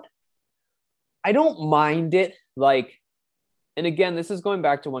don't mind it. Like, and again, this is going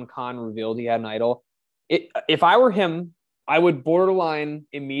back to when Khan revealed he had an idol. If I were him, I would borderline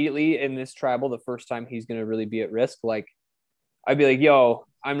immediately in this tribal the first time he's going to really be at risk. Like, I'd be like, yo,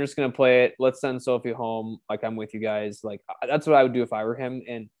 I'm just going to play it. Let's send Sophie home. Like, I'm with you guys. Like, that's what I would do if I were him.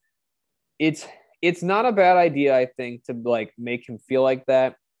 And it's not a bad idea, I think, to like make him feel like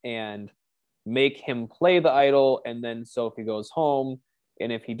that and make him play the idol. And then Sophie goes home.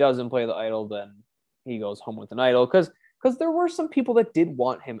 And if he doesn't play the idol, then he goes home with an idol. Because there were some people that did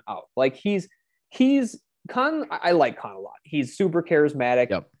want him out. Like, he's Khan. I like Khan a lot. He's super charismatic.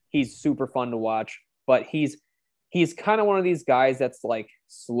 Yep. He's super fun to watch, but he's kind of one of these guys that's like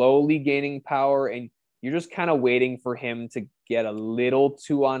slowly gaining power, and you're just kind of waiting for him to get a little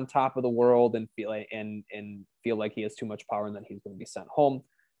too on top of the world and feel like he has too much power, and then he's going to be sent home.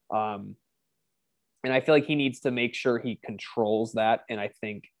 And I feel like he needs to make sure he controls that. And I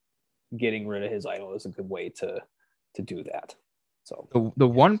think getting rid of his idol is a good way to do that. So the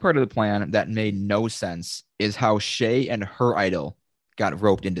one part of the plan that made no sense is how Shay and her idol got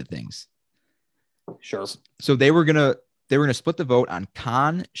roped into things. Sure. So they were gonna split the vote on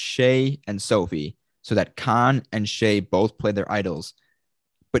Khan, Shay, and Sophie, so that Khan and Shay both played their idols.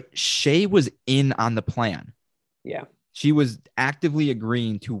 But Shay was in on the plan. Yeah. She was actively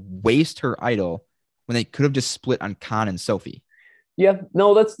agreeing to waste her idol when they could have just split on Khan and Sophie. Yeah,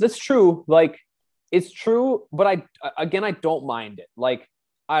 no, that's true. Like, it's true, but I don't mind it. Like,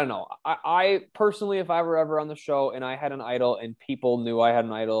 I don't know. I personally, if I were ever on the show and I had an idol and people knew I had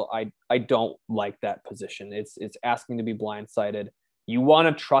an idol, I don't like that position. It's asking to be blindsided. You want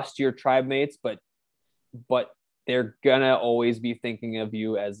to trust your tribe mates, but they're gonna always be thinking of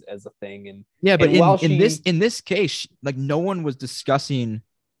you as a thing. And yeah, but and while in this case, like no one was discussing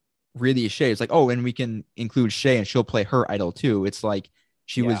really Shay. It's like, oh, and we can include Shay and she'll play her idol too. It's like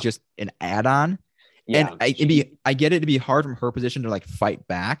she was just an add-on. And yeah, I get it to be hard from her position to like fight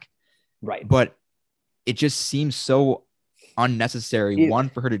back, right. but it just seems so unnecessary. One,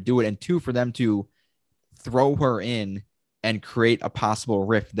 for her to do it, and two, for them to throw her in and create a possible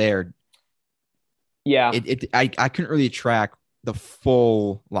rift there. Yeah. I couldn't really track the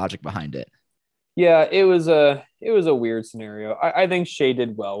full logic behind it. Yeah, it was a weird scenario. I think Shay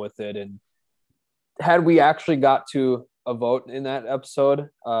did well with it, and had we actually got to a vote in that episode,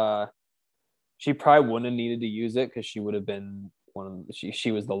 she probably wouldn't have needed to use it because she would have been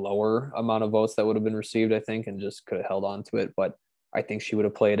she was the lower amount of votes that would have been received, I think, and just could have held on to it. But I think she would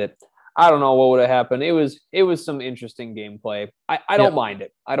have played it. I don't know what would have happened. It was some interesting gameplay. I don't mind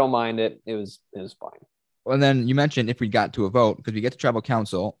it. I don't mind it. It was fine. Well, and then you mentioned if we got to a vote, because we get to tribal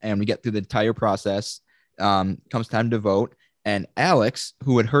council and we get through the entire process, comes time to vote. And Alex,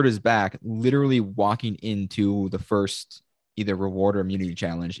 who had hurt his back, literally walking into the first either reward or immunity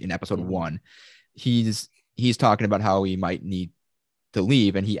challenge in episode 1, he's talking about how he might need to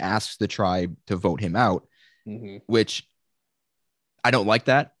leave, and he asks the tribe to vote him out, which I don't like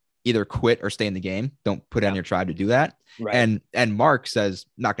that. Either quit or stay in the game. Don't put it on your tribe to do that. Right. And Mark says,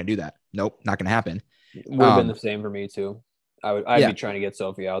 not going to do that. Nope, not going to happen. Would have been the same for me too. I'd be trying to get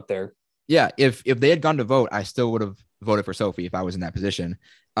Sophie out there. Yeah, if they had gone to vote, I still would have voted for Sophie if I was in that position.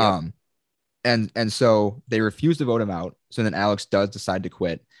 Yeah. And so they refused to vote him out. So then Alex does decide to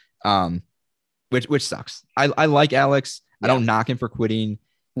quit, which sucks. I like Alex. Yeah. I don't knock him for quitting.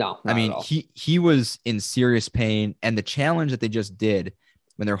 No, I mean he was in serious pain, and the challenge that they just did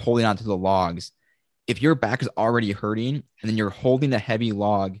when they're holding onto the logs, if your back is already hurting and then you're holding a heavy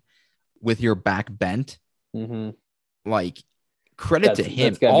log with your back bent, like credit to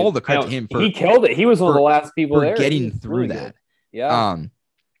him, all the credit to him for he killed it. He was one of the last people for there getting through that. Good. Yeah.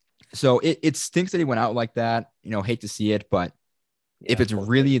 So it stinks that he went out like that. Hate to see it, but if it's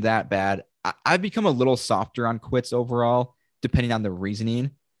really that bad, I've become a little softer on quits overall, depending on the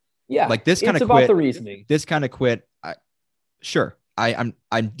reasoning. Yeah, like this kind of about the reasoning. This kind of quit, sure. I'm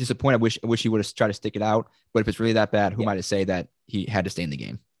disappointed. I wish he would have tried to stick it out. But if it's really that bad, who am I to say that he had to stay in the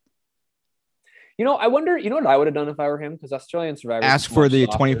game? I wonder. You know what I would have done if I were him? Because Australian Survivor ask for the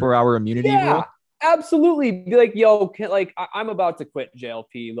 24-hour immunity rule. Absolutely. Be like, yo, I'm about to quit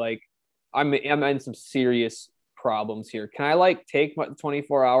JLP. Like, I'm in some serious problems here. Can I take my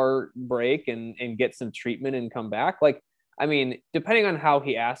 24-hour break and get some treatment and come back? Like, I mean, depending on how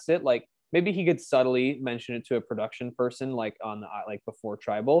he asked it, like maybe he could subtly mention it to a production person, like on the before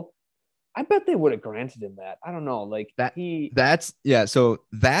tribal. I bet they would have granted him that. I don't know. Like that. So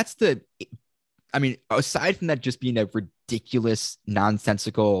that's the. I mean, aside from that just being a ridiculous,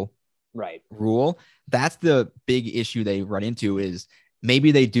 nonsensical rule, that's the big issue they run into is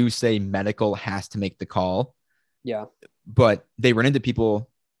maybe they do say medical has to make the call. Yeah. But they run into people,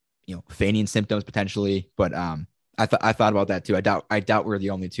 feigning symptoms potentially. But I thought about that too. I doubt we're the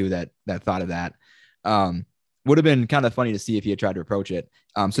only two that thought of that. Would have been kind of funny to see if he had tried to approach it.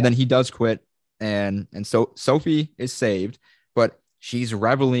 Then he does quit, and so Sophie is saved, but she's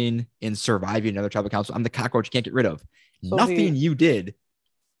reveling in surviving another tribal council. I'm the cockroach you can't get rid of. Sophie, nothing you did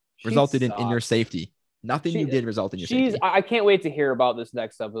resulted in your safety. Nothing you did resulted in your safety. I can't wait to hear about this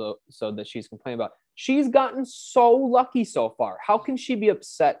next episode that she's complaining about. She's gotten so lucky so far. How can she be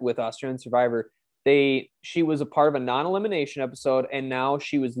upset with Australian Survivor? She was a part of a non-elimination episode, and now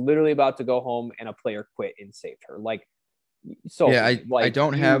she was literally about to go home and a player quit and saved her. I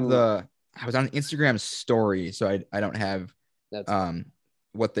don't have I was on an Instagram story, so I don't have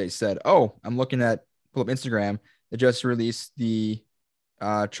what they said. Oh, I'm looking at pull up Instagram. They just released the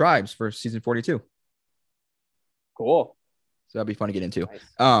tribes for season 42. Cool. So that'd be fun to get into.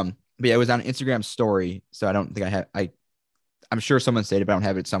 Nice. But yeah, it was on an Instagram story, so I don't think I have. I'm sure someone said it, but I don't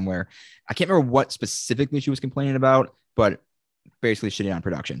have it somewhere. I can't remember what specifically she was complaining about, but basically shitting on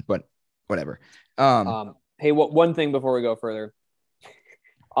production. But whatever. Hey, one thing before we go further,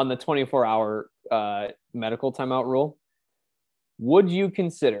 on the 24-hour medical timeout rule, would you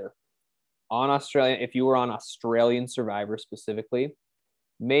consider if you were on Australian Survivor specifically,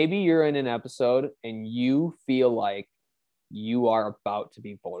 maybe you're in an episode and you feel like you are about to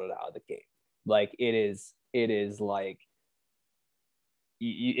be voted out of the game. Like it is like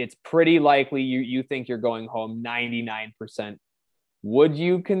it's pretty likely you think you're going home 99%. Would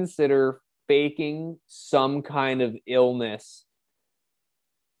you consider faking some kind of illness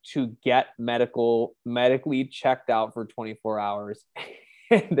to get medically checked out for 24 hours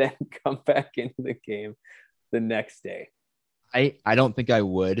and then come back into the game? the next day. I don't think I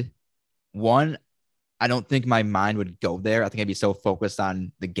would. One, I don't think my mind would go there. I think I'd be so focused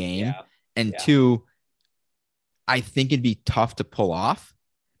on the game. Yeah. And Yeah. two, I think it'd be tough to pull off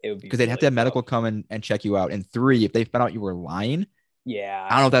It would be because they'd have to really have medical tough. come in and check you out. And three, if they found out you were lying, Yeah.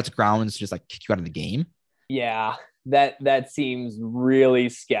 I don't know if that's grounds to just like kick you out of the game. Yeah, that seems really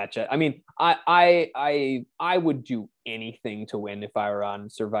sketchy. I mean, I would do anything to win if I were on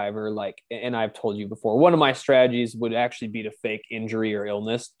Survivor. Like, and I've told you before, one of my strategies would actually be to fake injury or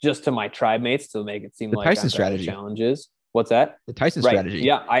illness just to my tribe mates to make it seem The like Tyson I've got strategy. challenges. What's that? The Tyson Right. strategy.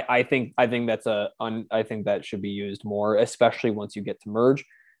 Yeah, I think that's I think that should be used more, especially once you get to merge.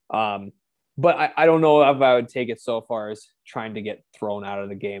 But I don't know if I would take it so far as trying to get thrown out of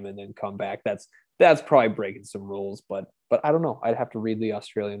the game and then come back. That's probably breaking some rules, but I don't know. I'd have to read the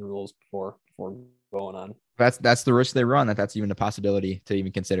Australian rules before going on. That's the risk they run. That's even a possibility to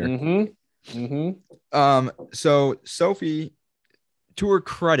even consider. So Sophie, to her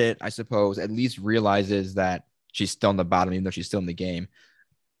credit, I suppose, at least realizes that she's still on the bottom, even though she's still in the game.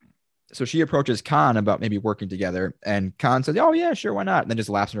 So she approaches Khan about maybe working together, and Khan says, "Oh yeah, sure, why not?" And then just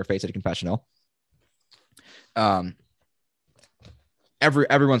laughs in her face at a confessional.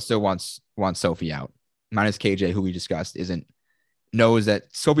 Everyone still wants Sophie out, minus KJ, who we discussed knows that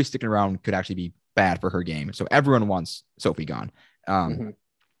Sophie sticking around could actually be bad for her game. So everyone wants Sophie gone.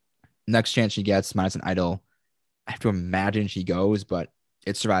 Next chance she gets, minus an idol. I have to imagine she goes, but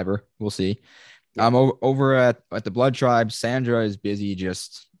it's Survivor. We'll see. Over at the Blood Tribe, Sandra is busy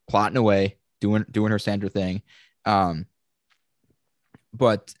just plotting away, doing her Sandra thing.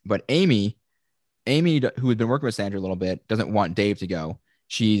 But Amy, who had been working with Sandra a little bit, doesn't want Dave to go.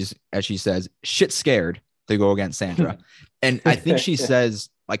 She's, as she says, shit scared to go against Sandra. And I think she says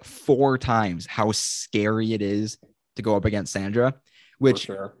like 4 times how scary it is to go up against Sandra, which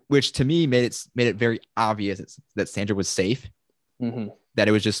to me made it very obvious that Sandra was safe. That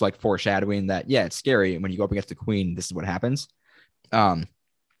it was just like foreshadowing that, yeah, it's scary. And when you go up against the queen, this is what happens.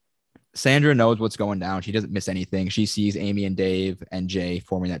 Sandra knows what's going down. She doesn't miss anything. She sees Amy and Dave and Jay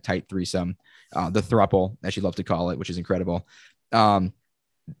forming that tight threesome, the throuple, as she loves to call it, which is incredible. The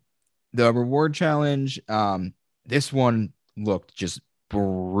reward challenge, this one looked just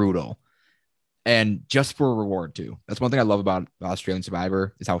brutal. And just for a reward, too. That's one thing I love about Australian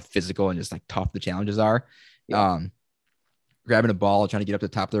Survivor is how physical and just like tough the challenges are. Yeah. Grabbing a ball, trying to get up to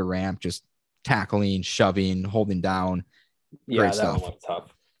the top of the ramp, just tackling, shoving, holding down. Yeah, great that stuff. one was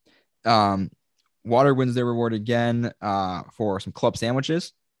tough. Water wins their reward again for some club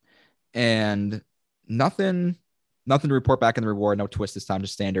sandwiches, and nothing to report back in the reward. No twist this time,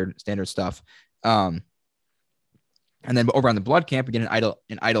 just standard stuff. And then over on the blood camp, we get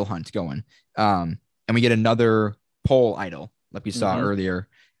an idol hunt going, and we get another pole idol like we saw earlier,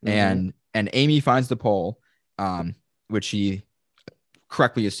 and Amy finds the pole, which she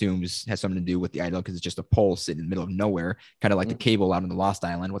correctly assumes has something to do with the idol because it's just a pole sitting in the middle of nowhere, kind of like the cable out on the Lost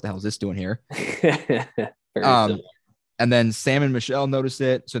Island. What the hell is this doing here? And then Sam and Michelle notice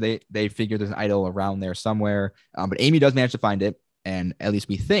it, so they figure there's an idol around there somewhere. But Amy does manage to find it, and at least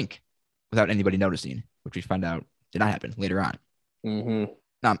we think without anybody noticing, which we find out did not happen later on.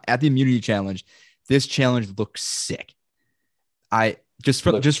 At the immunity challenge, this challenge looks sick. Just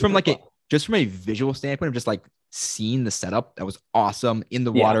from a visual standpoint of just like seeing the setup, that was awesome. In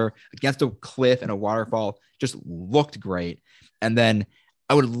the water against a cliff and a waterfall, just looked great. And then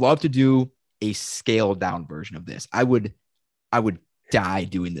I would love to do a scaled down version of this. I would die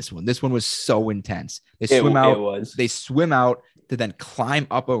doing this one. This one was so intense. They swim out to then climb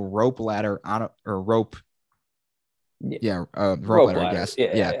up a rope ladder on a rope. Rope ladder, I guess.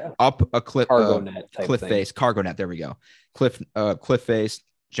 Yeah. Up a cliff, cliff face, cargo net. There we go. Cliff face,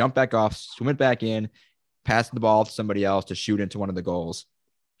 jump back off, swim it back in, pass the ball to somebody else to shoot into one of the goals.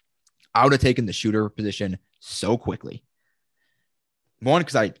 I would have taken the shooter position so quickly. One,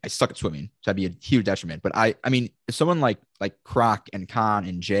 because I suck at swimming, so that'd be a huge detriment. But I mean, if someone like Croc and Khan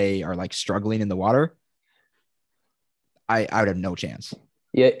and Jay are like struggling in the water, I would have no chance.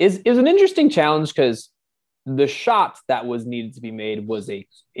 Yeah, it was an interesting challenge because the shot that was needed to be made was a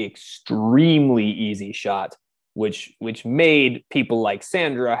extremely easy shot, which made people like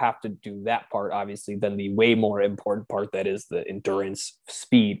Sandra have to do that part, obviously, than the way more important part that is the endurance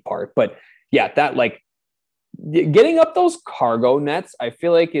speed part. But yeah, that like getting up those cargo nets, I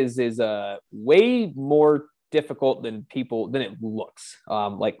feel like is a way more difficult than it looks.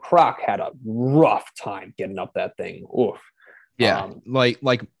 Like Croc had a rough time getting up that thing. Oof. Yeah,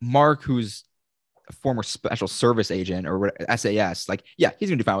 like Mark, who's a former special service agent or SAS, like, yeah, he's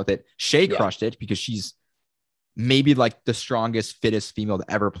gonna be fine with it. Shay crushed it because she's maybe like the strongest, fittest female to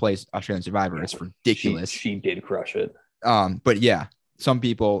ever play Australian Survivor. It's ridiculous. She did crush it. But yeah, some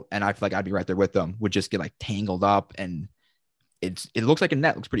people, and I feel like I'd be right there with them, would just get like tangled up, and it looks like a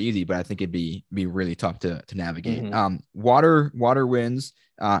net, looks pretty easy, but I think it'd be really tough to navigate. Mm-hmm. Water wins.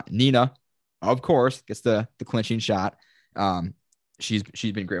 Nina, of course, gets the clinching shot. She's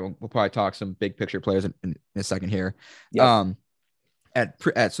been great. We'll probably talk some big picture players in a second here. Yep.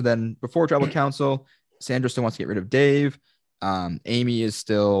 So then before tribal council, Sandra still wants to get rid of Dave. Amy is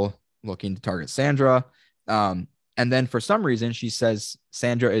still looking to target Sandra. And then for some reason, she says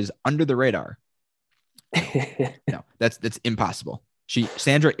Sandra is under the radar. No, that's impossible.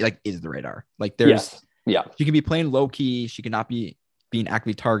 Sandra like is the radar. Like there's, she can be playing low key. She cannot be being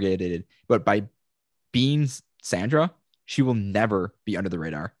actively targeted, but by being Sandra, she will never be under the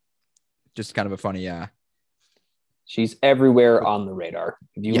radar. Just kind of a funny, she's everywhere on the radar.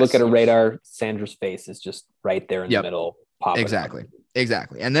 If you look at a radar, Sandra's face is just right there in the middle. Popping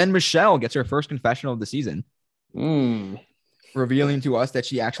exactly. And then Michelle gets her first confessional of the season, revealing to us that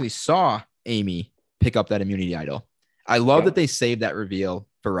she actually saw Amy pick up that immunity idol. I love that they saved that reveal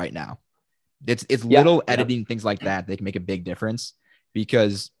for right now. It's little editing things like that. They can make a big difference,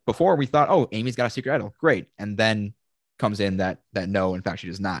 because before we thought, oh, Amy's got a secret idol. Great. And then comes in that no, in fact, she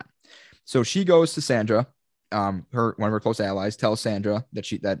does not. So she goes to Sandra. One of her close allies tells Sandra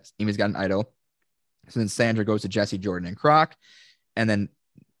that Amy's got an idol. So then Sandra goes to Jesse, Jordan, and Croc. And then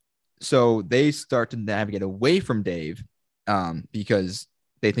so they start to navigate away from Dave, because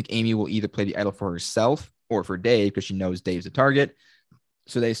they think Amy will either play the idol for herself or for Dave, because she knows Dave's a target.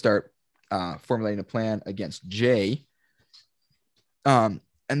 So they start formulating a plan against Jay. And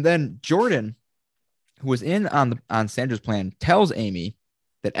then Jordan, who was in on Sandra's plan, tells Amy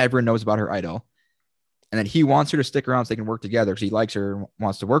that everyone knows about her idol, and that he wants her to stick around so they can work together because he likes her and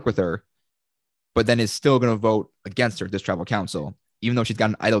wants to work with her, but then is still going to vote against her at this tribal council, even though she's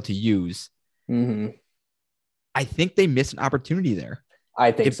got an idol to use. Mm-hmm. I think they missed an opportunity there.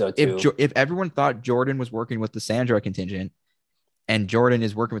 I think so too. If everyone thought Jordan was working with the Sandra contingent and Jordan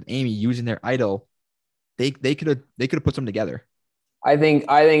is working with Amy using their idol, they could have put them together. I think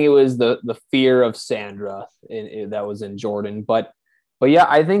it was the fear of Sandra that was in Jordan, but yeah,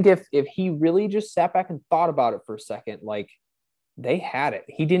 I think if he really just sat back and thought about it for a second, like they had it.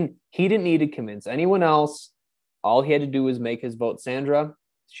 He didn't need to convince anyone else. All he had to do was make his vote Sandra.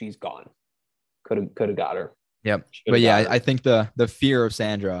 She's gone. Could have got her. Yep. But yeah, I think the fear of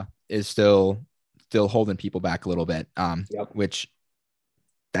Sandra is still holding people back a little bit. Which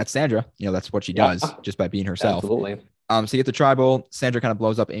that's Sandra. That's what she does just by being herself. Absolutely. So you get the tribal. Sandra kind of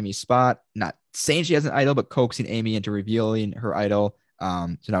blows up Amy's spot, not saying she has an idol, but coaxing Amy into revealing her idol.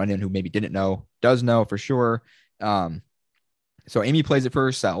 So now anyone who maybe didn't know does know for sure. So Amy plays it for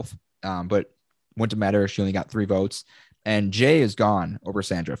herself, but wouldn't matter. She only got 3 votes, and Jay is gone over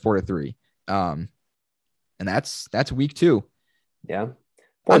Sandra 4-3. And that's week 2. Yeah.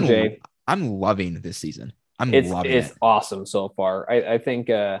 Poor Jay. I'm loving this season. It's awesome so far. I think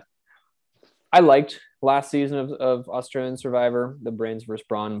I liked last season of Australian Survivor, the Brains versus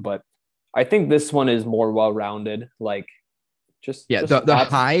Brawn, but I think this one is more well-rounded. Like the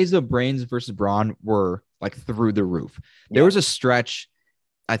highs of Brains versus Brawn were like through the roof. There was a stretch,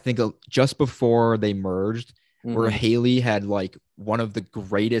 I think just before they merged, where Haley had like one of the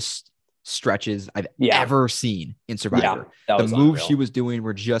greatest stretches I've ever seen in Survivor. The moves she was doing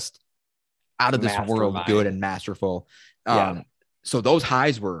were just out of this world good and masterful. So those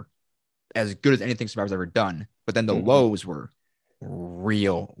highs were as good as anything Survivor's ever done, but then the lows were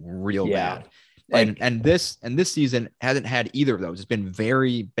real bad. And this season hasn't had either of those. It's been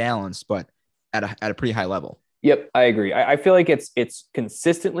very balanced, but at a pretty high level. Yep, I agree. I feel like it's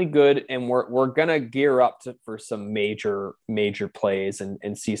consistently good, and we're gonna gear up for some major plays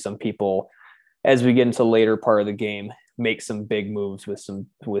and see some people as we get into the later part of the game make some big moves with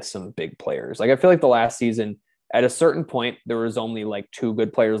some big players. Like I feel like the last season, at a certain point, there was only like 2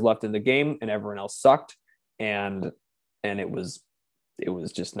 good players left in the game, and everyone else sucked, and it was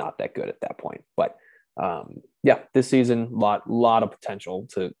just not that good at that point. But this season, lot of potential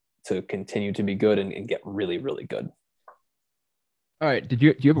to continue to be good and get really, really good. All right. Do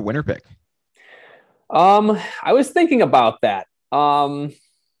you have a winner pick? I was thinking about that.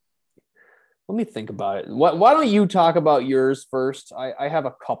 Let me think about it. Why don't you talk about yours first? I have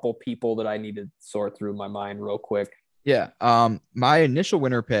a couple people that I need to sort through my mind real quick. Yeah. My initial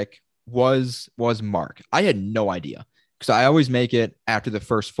winner pick was Mark. I had no idea, because I always make it after the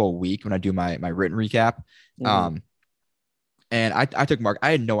first full week when I do my written recap. And I took Mark.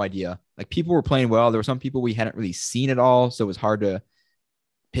 I had no idea. Like, people were playing well. There were some people we hadn't really seen at all, so it was hard to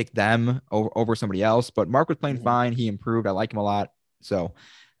pick them over somebody else, but Mark was playing fine. He improved. I like him a lot. So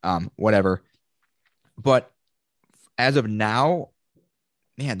whatever. But as of now,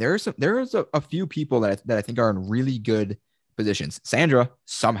 man, there's a few people that I think are in really good positions. Sandra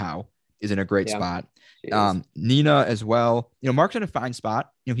somehow is in a great spot. Nina as well. Mark's in a fine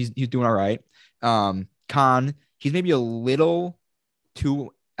spot. He's doing all right. Khan, he's maybe a little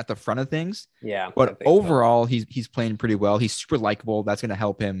too at the front of things. Yeah. But overall, he's playing pretty well. He's super likable. That's going to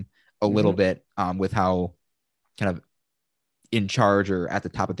help him a little bit with how kind of in charge or at the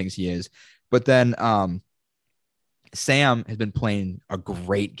top of things he is. But then Sam has been playing a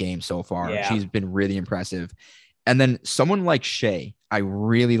great game so far. Yeah. She's been really impressive. And then someone like Shay, I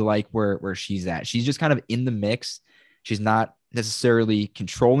really like where she's at. She's just kind of in the mix. She's not necessarily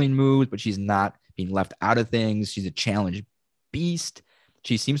controlling moves, but she's not being left out of things. She's a challenge beast.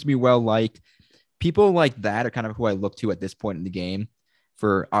 She seems to be well liked. People like that are kind of who I look to at this point in the game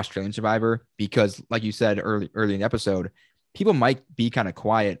for Australian Survivor, because like you said early in the episode, people might be kind of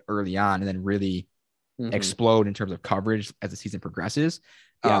quiet early on and then really explode in terms of coverage as the season progresses.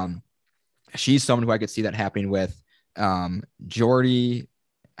 Yeah. She's someone who I could see that happening with. Jordy,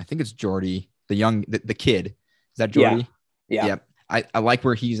 I think it's Jordy, the kid. Is that Jordy? Yeah. Yep. I like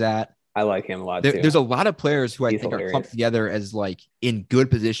where he's at. I like him a lot too. There's a lot of players who I He's think hilarious. are clumped together as like in good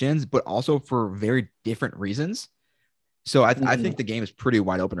positions, but also for very different reasons. So I think the game is pretty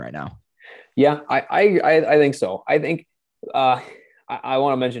wide open right now. Yeah, I think so. I think I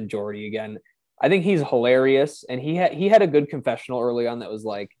want to mention Jordy again. I think he's hilarious, and he had a good confessional early on that was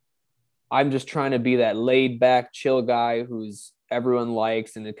like, I'm just trying to be that laid back, chill guy who's everyone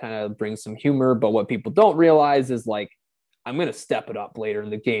likes, and it kind of brings some humor. But what people don't realize is like, I'm going to step it up later in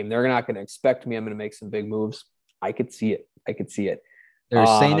the game. They're not going to expect me. I'm going to make some big moves. I could see it. They're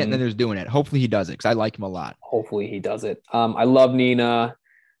saying it and then there's doing it. Hopefully he does it because I like him a lot. Hopefully he does it. I love Nina.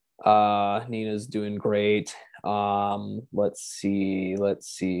 Nina's doing great. Let's see.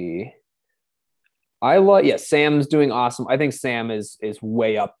 Sam's doing awesome. I think Sam is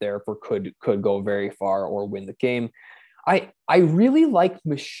way up there for could go very far or win the game. I really like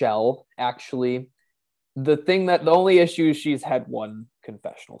Michelle, actually. The only issue is she's had one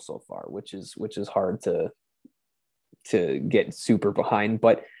confessional so far, which is hard to get super behind,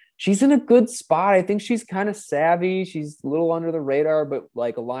 but she's in a good spot. I think she's kind of savvy. She's a little under the radar, but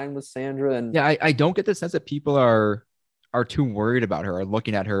like aligned with Sandra. And yeah, I don't get the sense that people are too worried about her or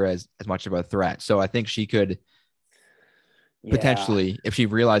looking at her as much of a threat. So I think she could potentially, if she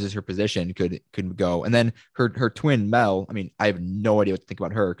realizes her position, could go. And then her twin Mel, I mean, I have no idea what to think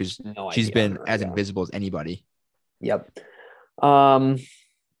about her because she's been as invisible as anybody. Yep.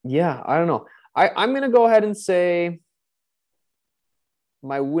 Yeah, I don't know. I'm gonna go ahead and say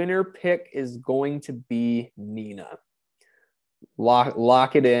my winner pick is going to be Nina.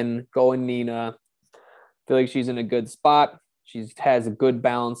 Lock it in. Going Nina. Feel like she's in a good spot. She has a good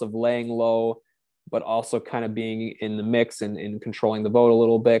balance of laying low, but also kind of being in the mix and controlling the vote a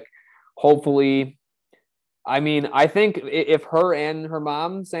little bit. Hopefully, I mean, I think if her and her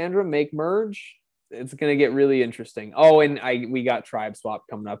mom, Sandra, make merge, it's going to get really interesting. Oh, and we got Tribe Swap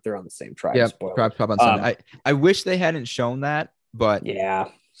coming up. They're on the same tribe. Yeah, Spoiler. Tribe Swap on Sunday. I wish they hadn't shown that, but yeah,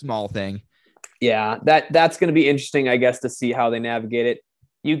 small thing. Yeah, that's going to be interesting, I guess, to see how they navigate it.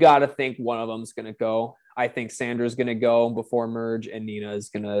 You got to think one of them's going to go. I think Sandra's going to go before merge, and Nina is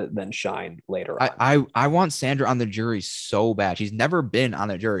going to then shine later on. I want Sandra on the jury so bad. She's never been on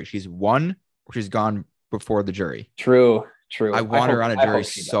the jury. She's won or she's gone before the jury. True. I want her on a jury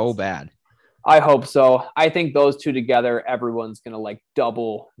so bad. I hope so. I think those two together, everyone's going to like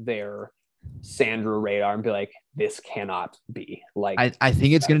double their Sandra radar and be like, this cannot be. Like, I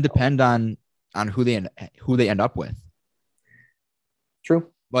think it's going to depend on who they end up with. True.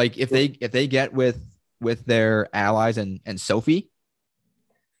 Like if they get with their allies and Sophie,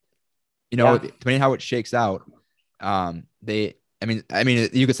 depending how it shakes out, I mean,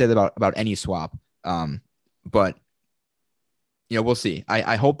 you could say that about any swap, but we'll see.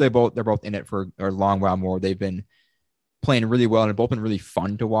 I hope they're both in it for a long while more. They've been playing really well and they've both been really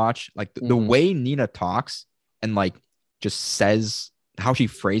fun to watch. Like the way Nina talks and like just says how she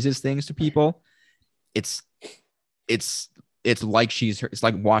phrases things to people, it's like it's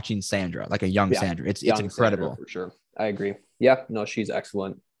like watching Sandra, like a young Sandra. It's incredible. Sandra, for sure. I agree. Yeah, no, she's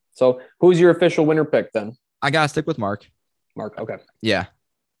excellent. So who's your official winner pick then? I gotta stick with Mark. Okay. Yeah.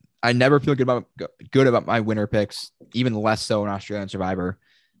 I never feel good about my winner picks, even less so in Australian Survivor.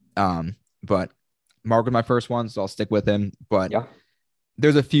 But Mark was my first one, so I'll stick with him. But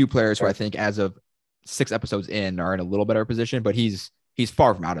there's a few players who I think as of 6 episodes in are in a little better position, but he's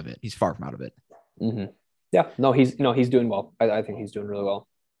far from out of it. Mm-hmm. Yeah, no, he's doing well. I think he's doing really well.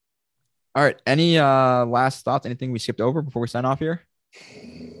 All right. Any last thoughts? Anything we skipped over before we sign off here?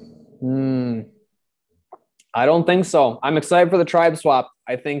 I don't think so. I'm excited for the tribe swap.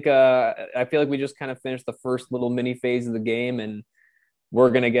 I think I feel like we just kind of finished the first little mini phase of the game, and we're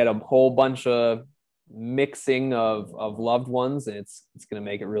gonna get a whole bunch of mixing of loved ones, and it's gonna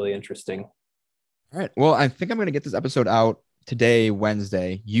make it really interesting. All right. Well, I think I'm gonna get this episode out today,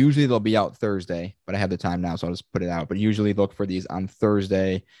 Wednesday. Usually they'll be out Thursday, but I have the time now, so I'll just put it out. But usually look for these on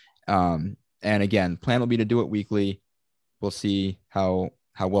Thursday. And again, plan will be to do it weekly. We'll see how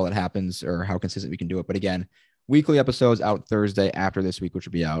well it happens or how consistent we can do it. But again, weekly episodes out Thursday after this week, which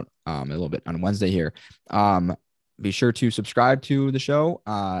will be out a little bit on Wednesday here. Be sure to subscribe to the show,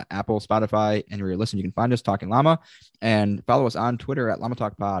 Apple, Spotify, and where you're listening. You can find us Talking Llama, and follow us on Twitter at Llama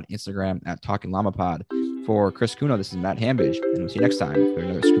Talk Pod, Instagram at Talking Llama Pod. For Chris Kuno, this is Matt Hambage, and we'll see you next time for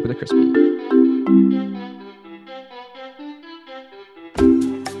another Scoop of the Crispy.